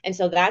years. And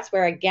so that's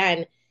where,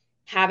 again,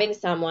 having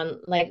someone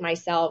like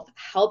myself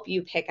help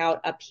you pick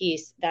out a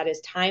piece that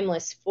is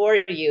timeless for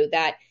you,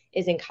 that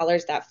is in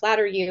colors that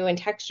flatter you and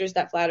textures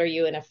that flatter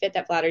you and a fit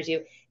that flatters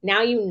you.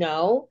 Now you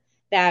know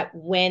that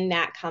when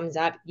that comes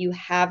up, you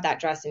have that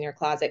dress in your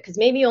closet, because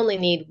maybe you only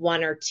need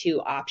 1 or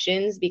 2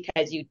 options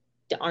because you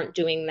aren't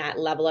doing that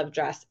level of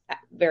dress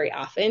very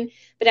often,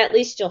 but at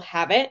least you'll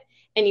have it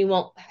and you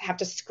won't have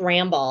to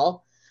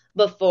scramble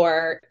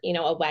before,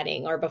 a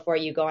wedding or before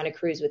you go on a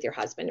cruise with your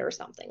husband or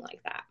something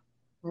like that.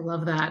 I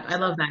love that. I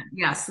love that.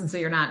 Yes. And so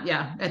you're not,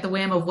 at the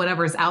whim of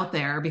whatever's out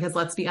there, because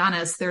let's be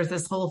honest, there's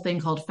this whole thing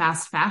called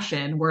fast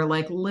fashion where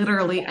like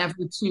literally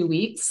every 2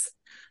 weeks,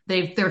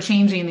 they're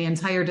changing the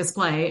entire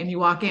display and you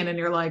walk in and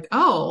you're like,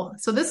 oh,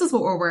 so this is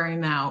what we're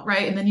wearing now.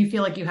 Right. And then you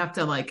feel like you have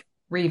to like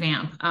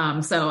revamp.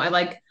 So I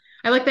like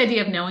the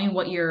idea of knowing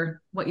what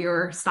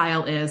your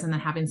style is and then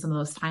having some of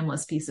those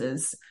timeless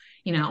pieces.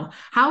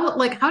 How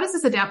does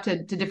this adapt to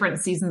different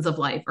seasons of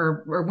life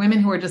or women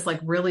who are just like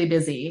really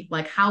busy?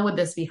 Like, how would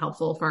this be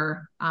helpful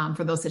for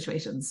those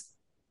situations?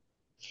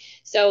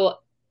 So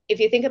if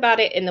you think about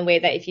it in the way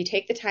that if you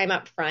take the time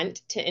up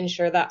front to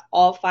ensure that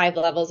all 5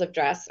 levels of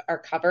dress are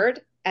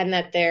covered and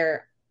that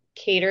they're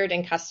catered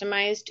and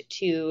customized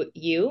to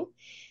you,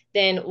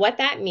 then what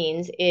that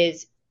means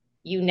is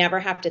you never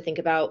have to think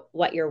about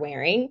what you're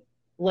wearing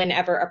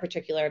whenever a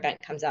particular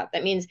event comes up.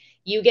 That means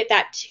you get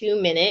that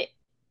 2-minute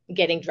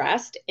getting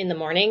dressed in the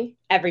morning,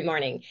 every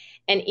morning.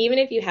 And even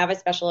if you have a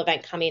special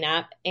event coming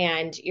up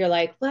and you're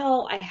like,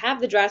 well, I have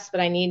the dress,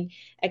 but I need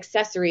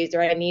accessories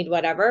or I need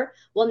whatever.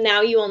 Well, now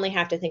you only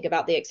have to think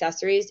about the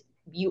accessories.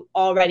 You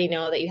already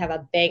know that you have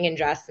a banging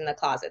dress in the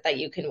closet that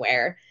you can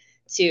wear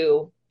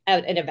to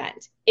an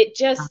event. It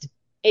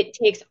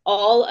takes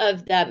all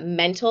of the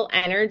mental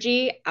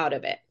energy out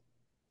of it.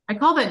 I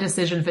call that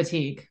decision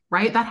fatigue,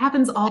 right? That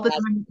happens all the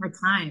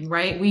time,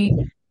 right?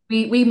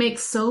 We make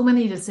so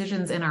many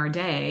decisions in our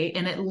day,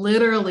 and it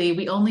literally,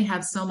 we only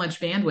have so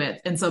much bandwidth.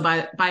 And so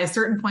by a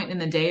certain point in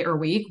the day or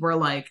week, we're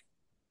like,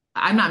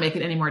 I'm not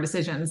making any more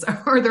decisions,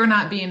 or they're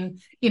not being,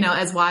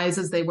 as wise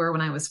as they were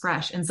when I was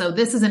fresh. And so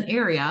this is an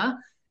area,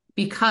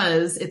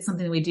 because it's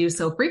something we do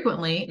so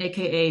frequently,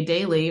 AKA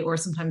daily, or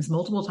sometimes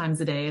multiple times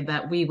a day,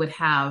 that we would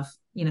have,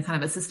 kind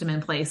of a system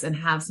in place and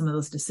have some of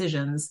those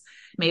decisions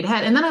made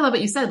ahead. And then I love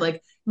what you said,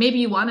 like maybe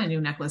you want a new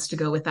necklace to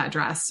go with that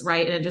dress,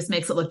 right? And it just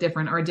makes it look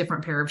different, or a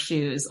different pair of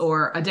shoes,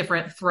 or a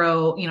different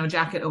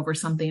jacket over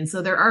something.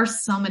 So there are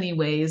so many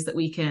ways that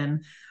we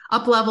can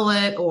up level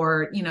it,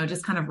 or,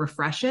 just kind of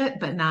refresh it,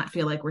 but not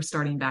feel like we're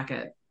starting back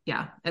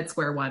at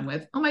square one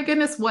with, oh my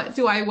goodness, what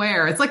do I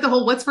wear? It's like the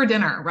whole what's for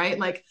dinner, right?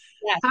 Like,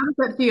 yes. How does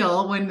that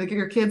feel when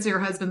your kids or your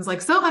husband's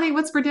like, so honey,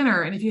 what's for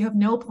dinner? And if you have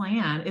no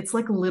plan, it's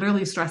like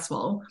literally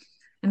stressful.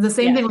 And the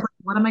same thing with,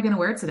 what am I going to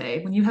wear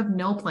today? When you have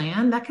no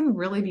plan, that can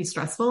really be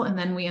stressful. And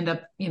then we end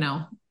up,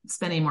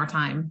 spending more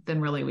time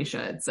than really we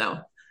should. So,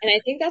 and I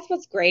think that's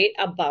what's great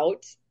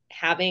about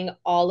having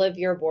all of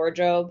your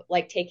wardrobe,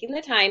 like taking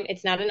the time,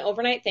 it's not an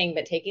overnight thing,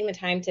 but taking the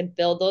time to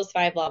build those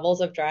 5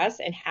 levels of dress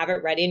and have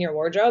it ready in your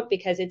wardrobe,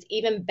 because it's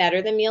even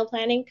better than meal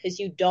planning, because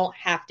you don't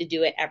have to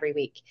do it every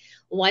week.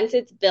 Once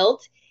it's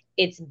built,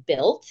 it's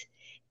built.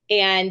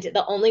 And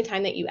the only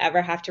time that you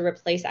ever have to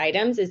replace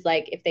items is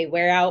like if they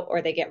wear out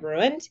or they get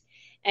ruined.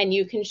 And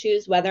you can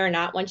choose whether or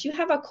not, once you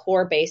have a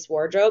core base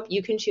wardrobe,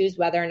 you can choose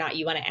whether or not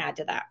you want to add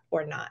to that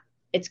or not.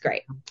 It's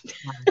great.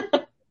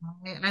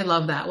 I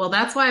love that. Well,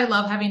 that's why I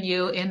love having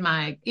you in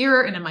my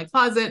ear and in my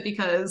closet,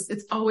 because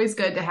it's always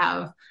good to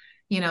have,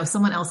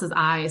 someone else's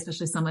eye,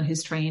 especially someone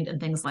who's trained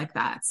and things like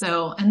that.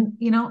 So, and,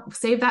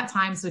 save that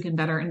time so we can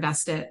better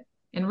invest it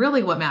in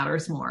really what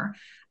matters more,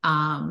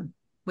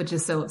 which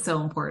is so,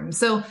 so important.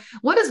 So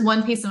what is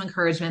one piece of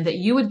encouragement that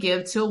you would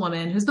give to a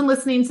woman who's been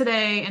listening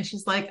today and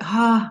she's like,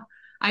 I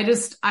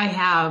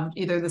have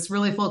either this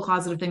really full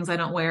closet of things I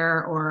don't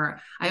wear, or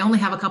I only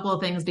have a couple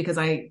of things because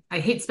I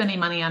hate spending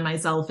money on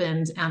myself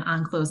and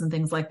on clothes and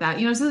things like that.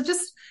 So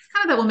just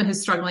kind of that woman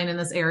who's struggling in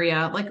this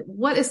area, like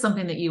what is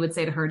something that you would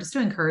say to her just to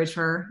encourage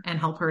her and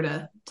help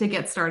her to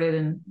get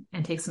started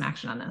and take some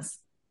action on this?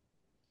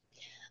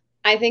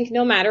 I think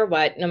no matter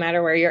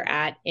where you're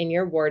at in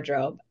your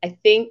wardrobe, I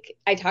think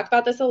I talk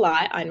about this a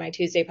lot on my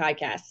Tuesday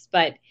podcasts,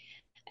 but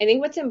I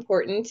think what's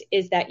important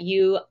is that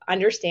you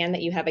understand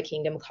that you have a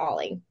kingdom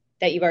calling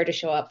that you are to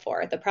show up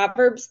for. The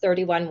Proverbs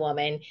 31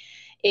 woman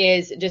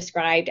is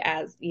described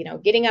as,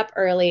 getting up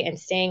early and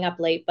staying up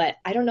late. But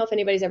I don't know if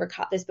anybody's ever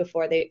caught this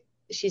before.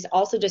 She's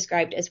also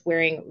described as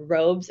wearing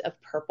robes of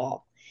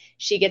purple.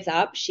 She gets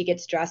up, she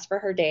gets dressed for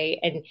her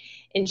day,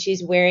 and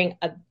she's wearing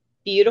a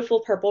beautiful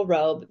purple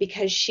robe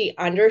because she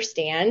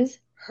understands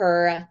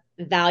her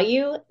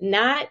value,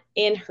 not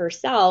in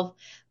herself,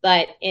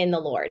 but in the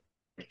Lord.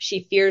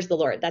 She fears the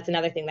Lord. That's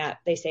another thing that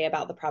they say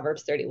about the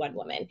Proverbs 31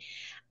 woman.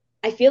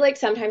 I feel like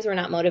sometimes we're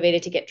not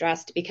motivated to get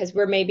dressed because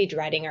we're maybe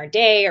dreading our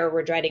day, or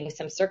we're dreading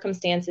some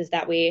circumstances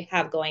that we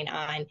have going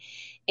on.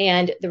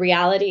 And the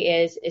reality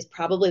is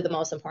probably the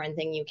most important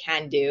thing you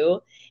can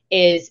do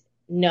is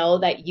know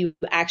that you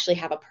actually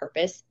have a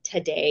purpose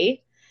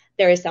today.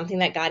 There is something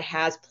that God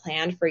has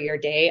planned for your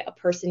day, a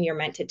person you're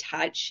meant to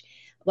touch,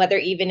 whether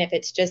even if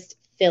it's just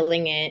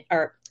filling in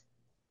or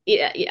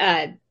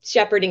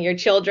shepherding your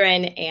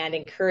children and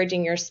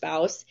encouraging your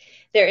spouse.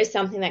 There is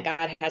something that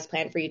God has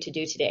planned for you to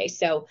do today.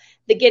 So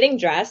the getting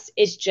dressed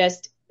is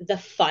just the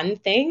fun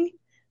thing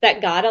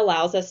that God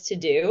allows us to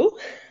do,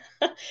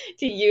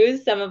 to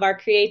use some of our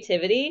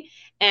creativity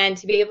and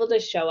to be able to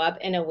show up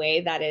in a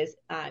way that is,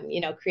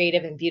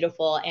 creative and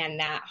beautiful, and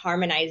that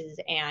harmonizes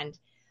and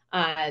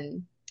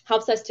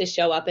helps us to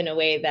show up in a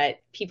way that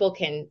people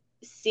can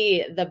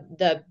see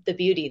the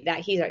beauty that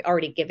he's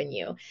already given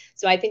you.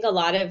 So I think a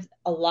lot of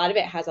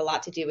it has a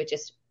lot to do with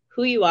just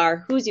who you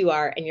are, whose you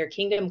are, and your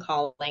kingdom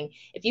calling.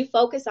 If you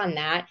focus on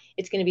that,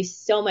 it's going to be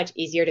so much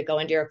easier to go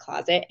into your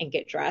closet and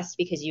get dressed,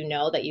 because you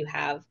know that you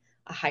have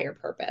a higher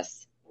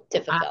purpose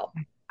to fulfill.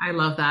 I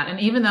love that. And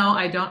even though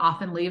I don't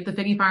often leave the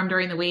Figgy Farm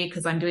during the week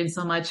because I'm doing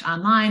so much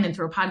online and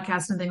through a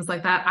podcast and things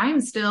like that, I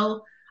am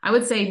still, I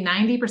would say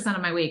 90%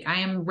 of my week, I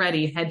am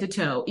ready head to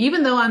toe.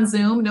 Even though on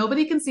Zoom,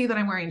 nobody can see that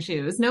I'm wearing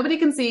shoes. Nobody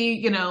can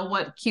see,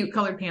 what cute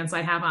colored pants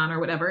I have on or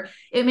whatever.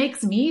 It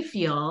makes me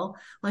feel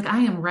like I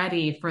am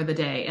ready for the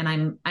day. And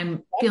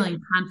I'm feeling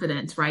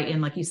confident, right?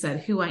 In, like you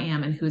said, who I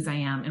am and whose I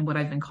am and what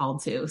I've been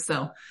called to.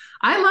 So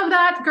I love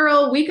that,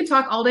 girl. We could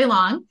talk all day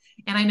long.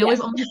 And I know we've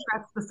only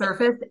scratched the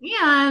surface,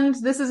 and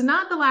this is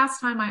not the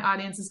last time my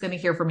audience is going to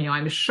hear from you,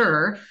 I'm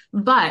sure.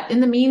 But in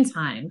the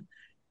meantime,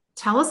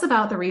 tell us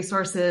about the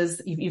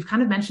resources. You've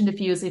kind of mentioned a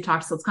few, so you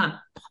talked, so let's kind of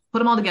put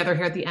them all together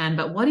here at the end.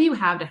 But what do you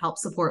have to help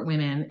support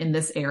women in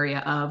this area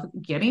of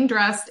getting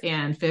dressed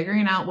and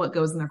figuring out what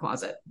goes in their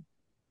closet?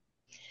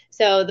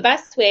 So the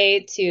best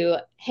way to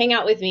hang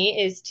out with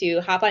me is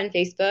to hop on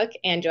Facebook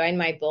and join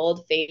my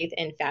Bold Faith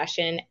and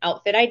Fashion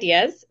Outfit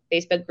Ideas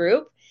Facebook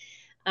group.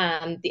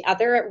 The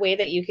other way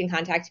that you can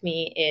contact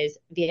me is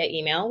via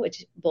email,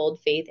 which is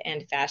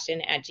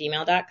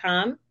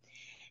boldfaithandfashion@gmail.com.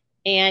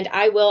 And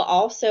I will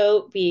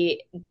also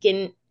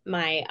begin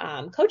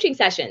my coaching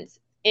sessions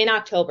in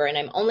October. And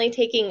I'm only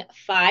taking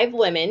 5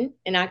 women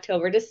in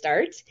October to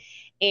start.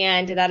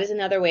 And that is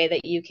another way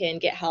that you can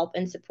get help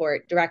and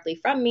support directly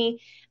from me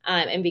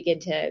and begin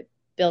to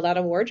build out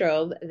a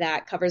wardrobe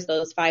that covers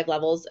those 5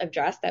 levels of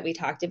dress that we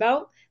talked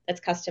about,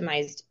 that's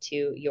customized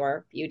to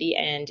your beauty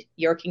and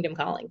your kingdom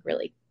calling,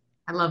 really.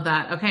 I love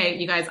that. Okay,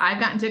 you guys, I've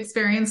gotten to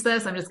experience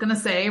this. I'm just going to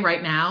say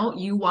right now,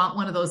 you want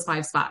one of those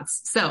 5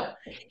 spots. So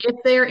if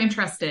they're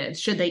interested,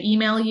 should they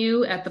email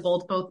you at the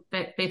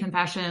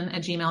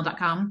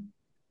boldfaithandfashion@gmail.com?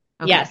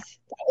 Okay. Yes,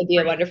 that would be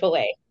a wonderful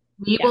way.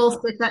 We will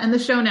stick that in the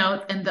show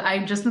notes. And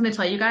I'm just going to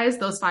tell you guys,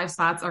 those 5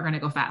 spots are going to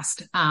go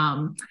fast.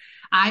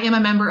 I am a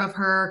member of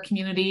her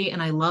community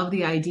and I love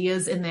the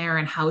ideas in there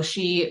and how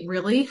she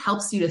really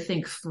helps you to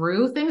think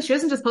through things. She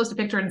doesn't just post a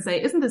picture and say,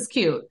 isn't this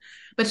cute?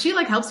 But she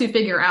like helps you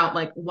figure out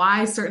like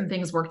why certain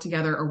things work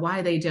together or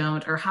why they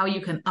don't, or how you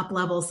can up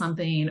level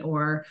something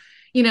or,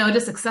 you know,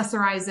 just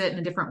accessorize it in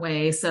a different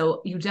way.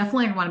 So you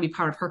definitely want to be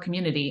part of her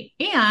community.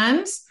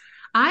 And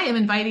I am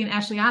inviting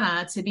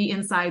Ashleighanna to be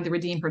inside the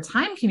Redeem Her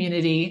Time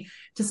community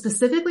to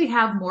specifically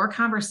have more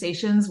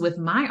conversations with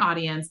my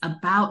audience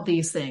about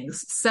these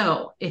things.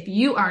 So if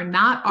you are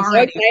not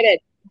already, so excited.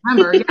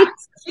 Remember,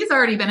 yes, she's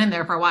already been in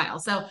there for a while.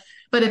 So,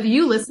 but if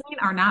you listening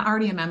are not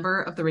already a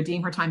member of the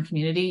Redeem Her Time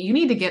community, you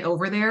need to get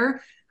over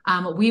there.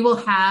 We will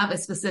have a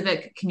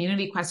specific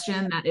community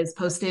question that is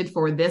posted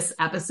for this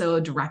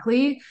episode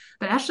directly,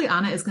 but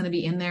Ashleighanna is going to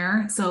be in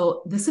there.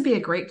 So this would be a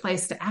great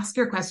place to ask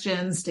your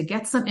questions, to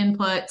get some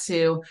input,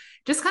 to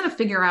just kind of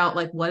figure out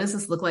like, what does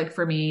this look like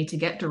for me, to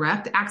get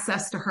direct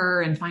access to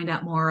her and find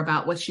out more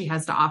about what she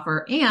has to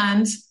offer.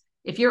 And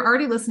if you're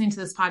already listening to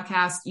this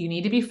podcast, you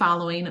need to be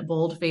following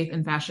Bold Faith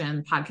and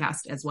Fashion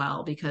podcast as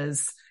well,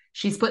 because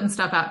she's putting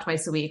stuff out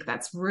twice a week.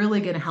 That's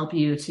really going to help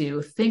you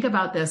to think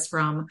about this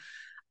from,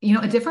 you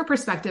know, a different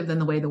perspective than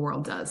the way the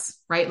world does,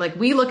 right? Like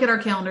we look at our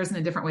calendars in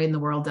a different way than the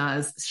world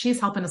does. She's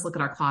helping us look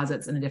at our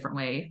closets in a different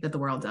way that the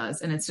world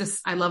does. And it's just,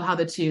 I love how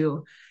the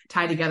two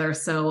tie together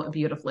so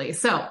beautifully.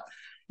 So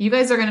you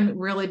guys are going to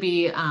really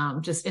be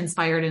just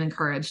inspired and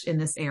encouraged in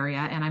this area.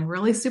 And I'm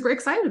really super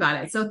excited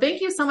about it. So thank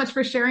you so much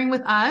for sharing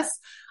with us.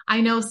 I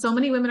know so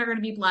many women are going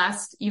to be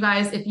blessed. You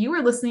guys, if you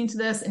are listening to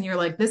this and you're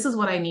like, this is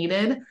what I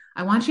needed,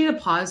 I want you to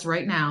pause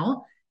right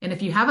now. And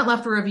if you haven't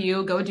left a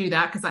review, go do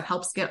that because that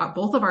helps get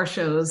both of our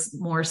shows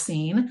more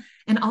seen.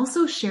 And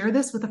also share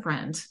this with a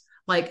friend.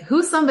 Like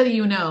who's somebody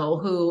you know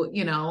who,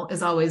 you know,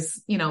 is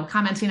always, you know,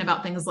 commenting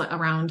about things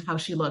around how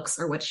she looks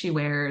or what she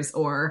wears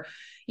or,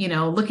 you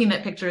know, looking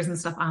at pictures and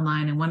stuff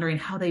online and wondering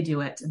how they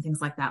do it and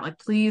things like that. Like,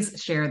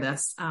 please share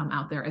this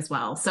out there as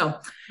well. So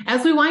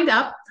as we wind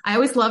up, I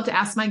always love to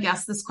ask my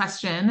guests this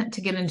question to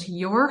get into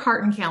your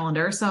heart and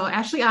calendar. So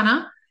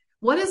Ashleighanna,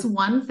 what is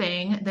one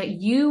thing that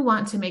you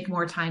want to make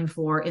more time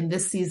for in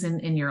this season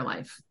in your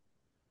life?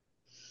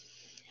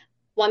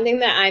 One thing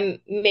that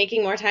I'm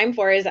making more time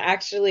for is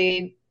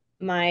actually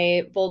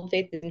my Bold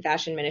Faith and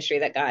Fashion ministry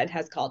that God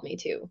has called me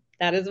to.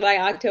 That is why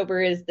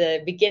October is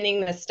the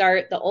beginning, the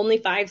start, the only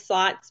 5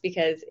 slots,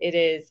 because it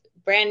is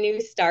brand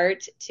new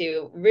start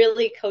to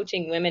really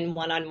coaching women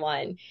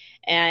one-on-one.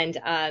 And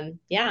I'm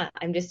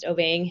just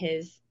obeying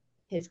his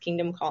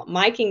kingdom call,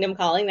 my kingdom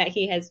calling that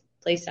he has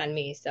placed on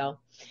me. So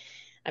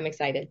I'm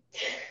excited.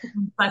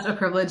 Such a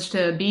privilege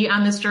to be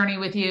on this journey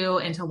with you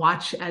and to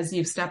watch as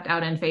you've stepped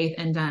out in faith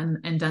and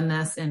done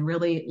this and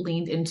really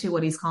leaned into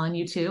what he's calling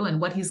you to and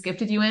what he's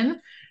gifted you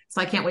in.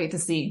 So I can't wait to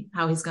see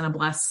how he's going to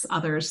bless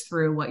others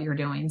through what you're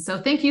doing.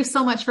 So thank you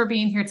so much for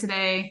being here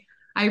today.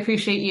 I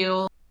appreciate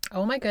you.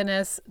 Oh my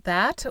goodness,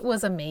 that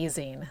was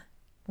amazing.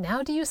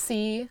 Now do you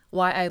see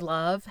why I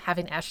love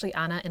having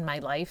Ashleighanna in my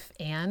life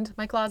and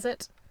my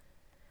closet?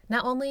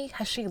 Not only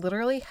has she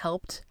literally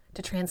helped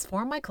to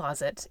transform my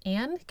closet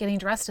and getting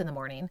dressed in the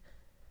morning,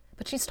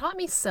 but she's taught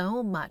me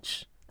so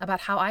much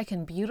about how I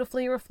can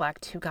beautifully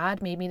reflect who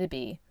God made me to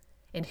be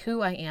and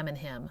who I am in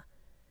him.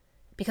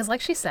 Because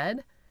like she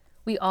said,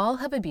 we all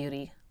have a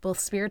beauty, both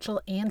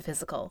spiritual and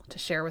physical, to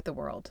share with the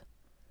world.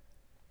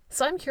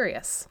 So I'm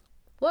curious,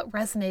 what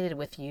resonated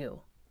with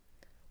you?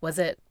 Was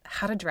it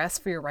how to dress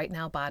for your right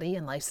now body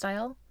and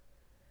lifestyle?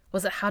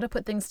 Was it how to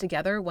put things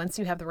together once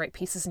you have the right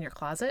pieces in your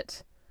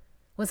closet?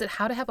 Was it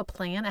how to have a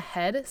plan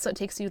ahead so it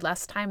takes you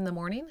less time in the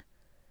morning?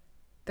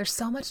 There's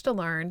so much to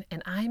learn,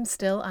 and I'm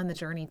still on the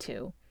journey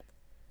too.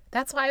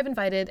 That's why I've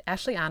invited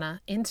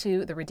Ashleighanna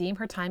into the Redeem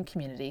Her Time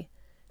community,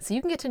 so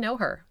you can get to know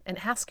her and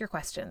ask your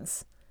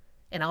questions.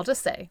 And I'll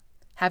just say,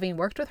 having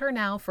worked with her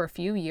now for a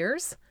few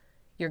years,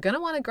 you're going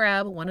to want to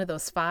grab one of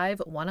those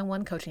 5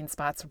 one-on-one coaching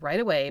spots right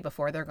away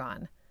before they're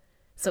gone.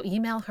 So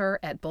email her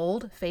at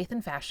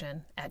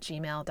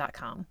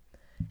boldfaithandfashion@gmail.com.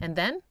 And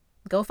then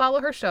go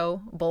follow her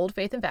show, Bold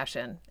Faith and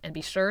Fashion, and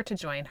be sure to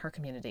join her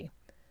community.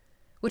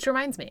 Which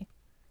reminds me,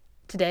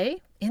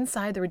 today,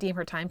 inside the Redeem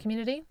Her Time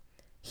community,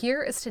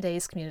 here is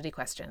today's community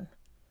question.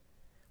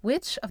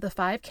 Which of the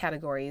 5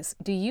 categories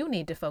do you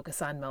need to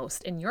focus on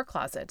most in your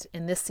closet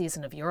in this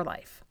season of your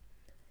life?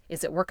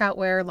 Is it workout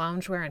wear,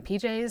 loungewear, and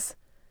PJs?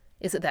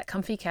 Is it that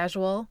comfy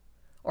casual,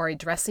 or a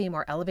dressy,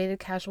 more elevated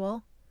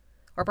casual?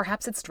 Or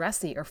perhaps it's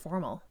dressy or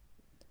formal?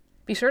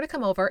 Be sure to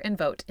come over and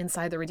vote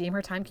inside the Redeem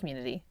Her Time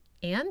community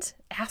and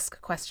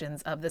ask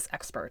questions of this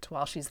expert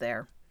while she's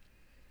there.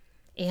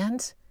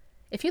 And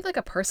if you'd like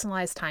a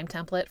personalized time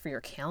template for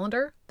your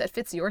calendar that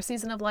fits your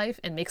season of life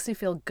and makes you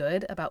feel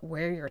good about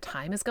where your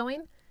time is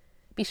going,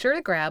 be sure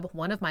to grab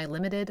one of my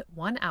limited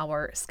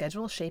 1-hour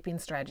schedule shaping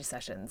strategy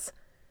sessions,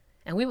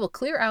 and we will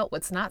clear out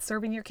what's not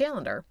serving your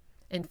calendar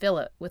and fill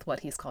it with what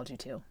He's called you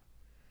to.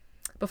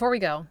 Before we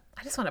go,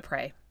 I just want to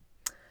pray.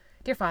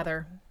 Dear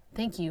Father,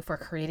 thank you for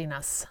creating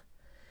us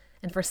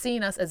and for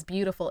seeing us as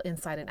beautiful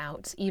inside and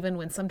out, even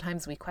when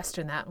sometimes we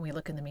question that when we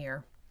look in the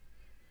mirror.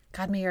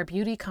 God, may our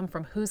beauty come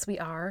from whose we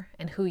are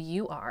and who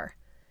you are.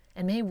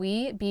 And may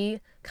we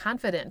be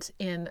confident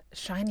in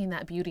shining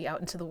that beauty out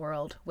into the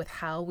world with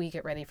how we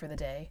get ready for the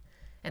day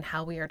and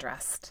how we are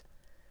dressed.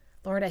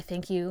 Lord, I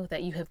thank you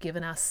that you have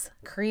given us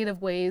creative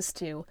ways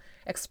to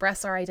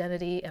express our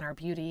identity and our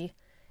beauty.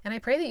 And I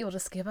pray that you'll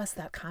just give us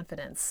that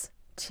confidence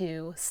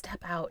to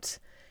step out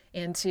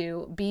and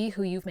to be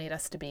who you've made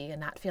us to be and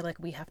not feel like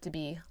we have to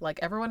be like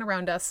everyone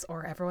around us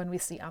or everyone we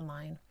see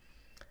online.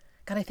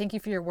 God, I thank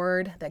you for your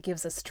word that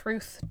gives us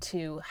truth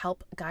to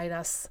help guide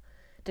us,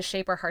 to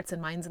shape our hearts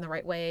and minds in the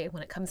right way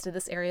when it comes to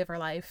this area of our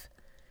life.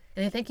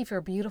 And I thank you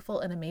for beautiful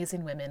and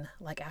amazing women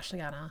like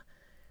Ashliana,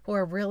 who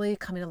are really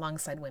coming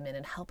alongside women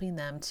and helping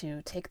them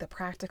to take the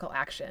practical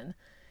action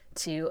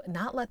to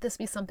not let this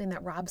be something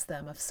that robs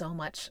them of so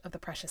much of the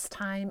precious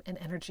time and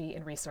energy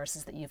and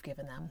resources that you've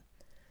given them.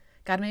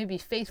 God, may we be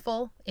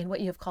faithful in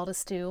what you have called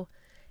us to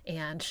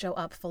and show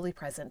up fully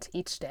present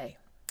each day.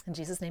 In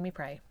Jesus' name we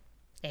pray.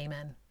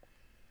 Amen.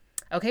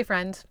 Okay,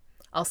 friend,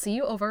 I'll see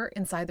you over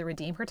inside the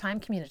Redeem Her Time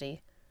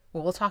community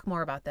where we'll talk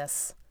more about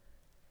this.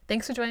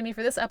 Thanks for joining me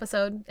for this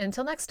episode. And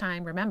until next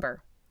time,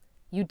 remember,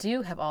 you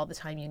do have all the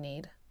time you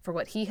need for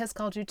what He has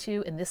called you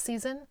to in this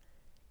season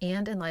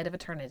and in light of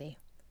eternity.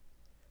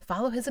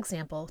 Follow His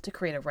example to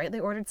create a rightly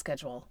ordered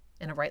schedule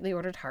and a rightly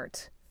ordered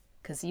heart,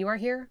 because you are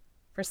here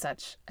for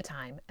such a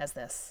time as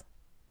this.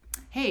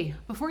 Hey,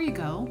 before you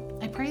go,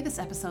 I pray this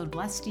episode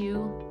blessed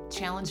you,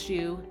 challenged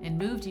you, and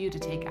moved you to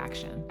take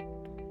action.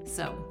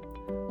 So,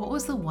 what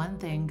was the one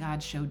thing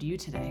God showed you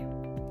today?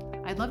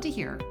 I'd love to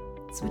hear.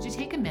 So would you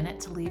take a minute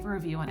to leave a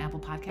review on Apple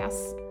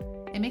Podcasts?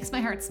 It makes my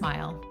heart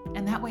smile,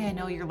 and that way I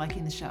know you're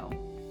liking the show.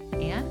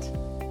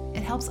 And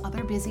it helps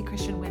other busy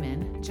Christian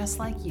women just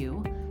like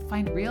you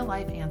find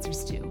real-life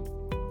answers too.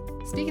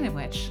 Speaking of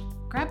which,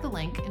 grab the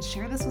link and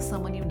share this with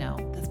someone you know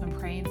that's been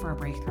praying for a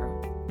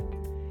breakthrough.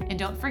 And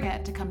don't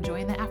forget to come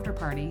join the after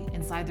party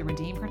inside the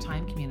Redeem Her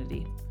Time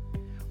community.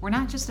 We're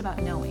not just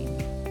about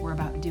knowing, we're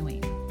about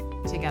doing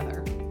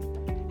together.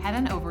 Head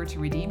on over to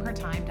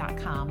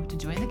redeemhertime.com to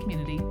join the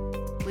community,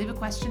 leave a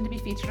question to be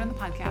featured on the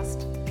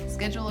podcast,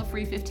 schedule a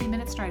free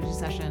 15-minute strategy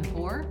session,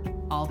 or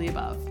all the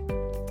above.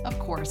 Of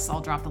course,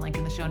 I'll drop the link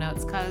in the show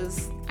notes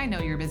because I know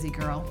you're a busy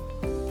girl.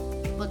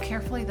 Look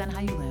carefully then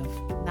how you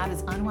live, not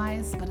as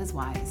unwise, but as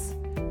wise,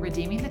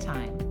 redeeming the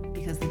time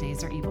because the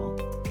days are evil.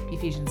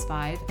 Ephesians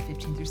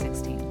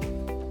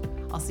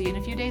 5:15-16. I'll see you in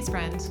a few days,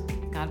 friend.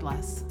 God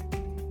bless.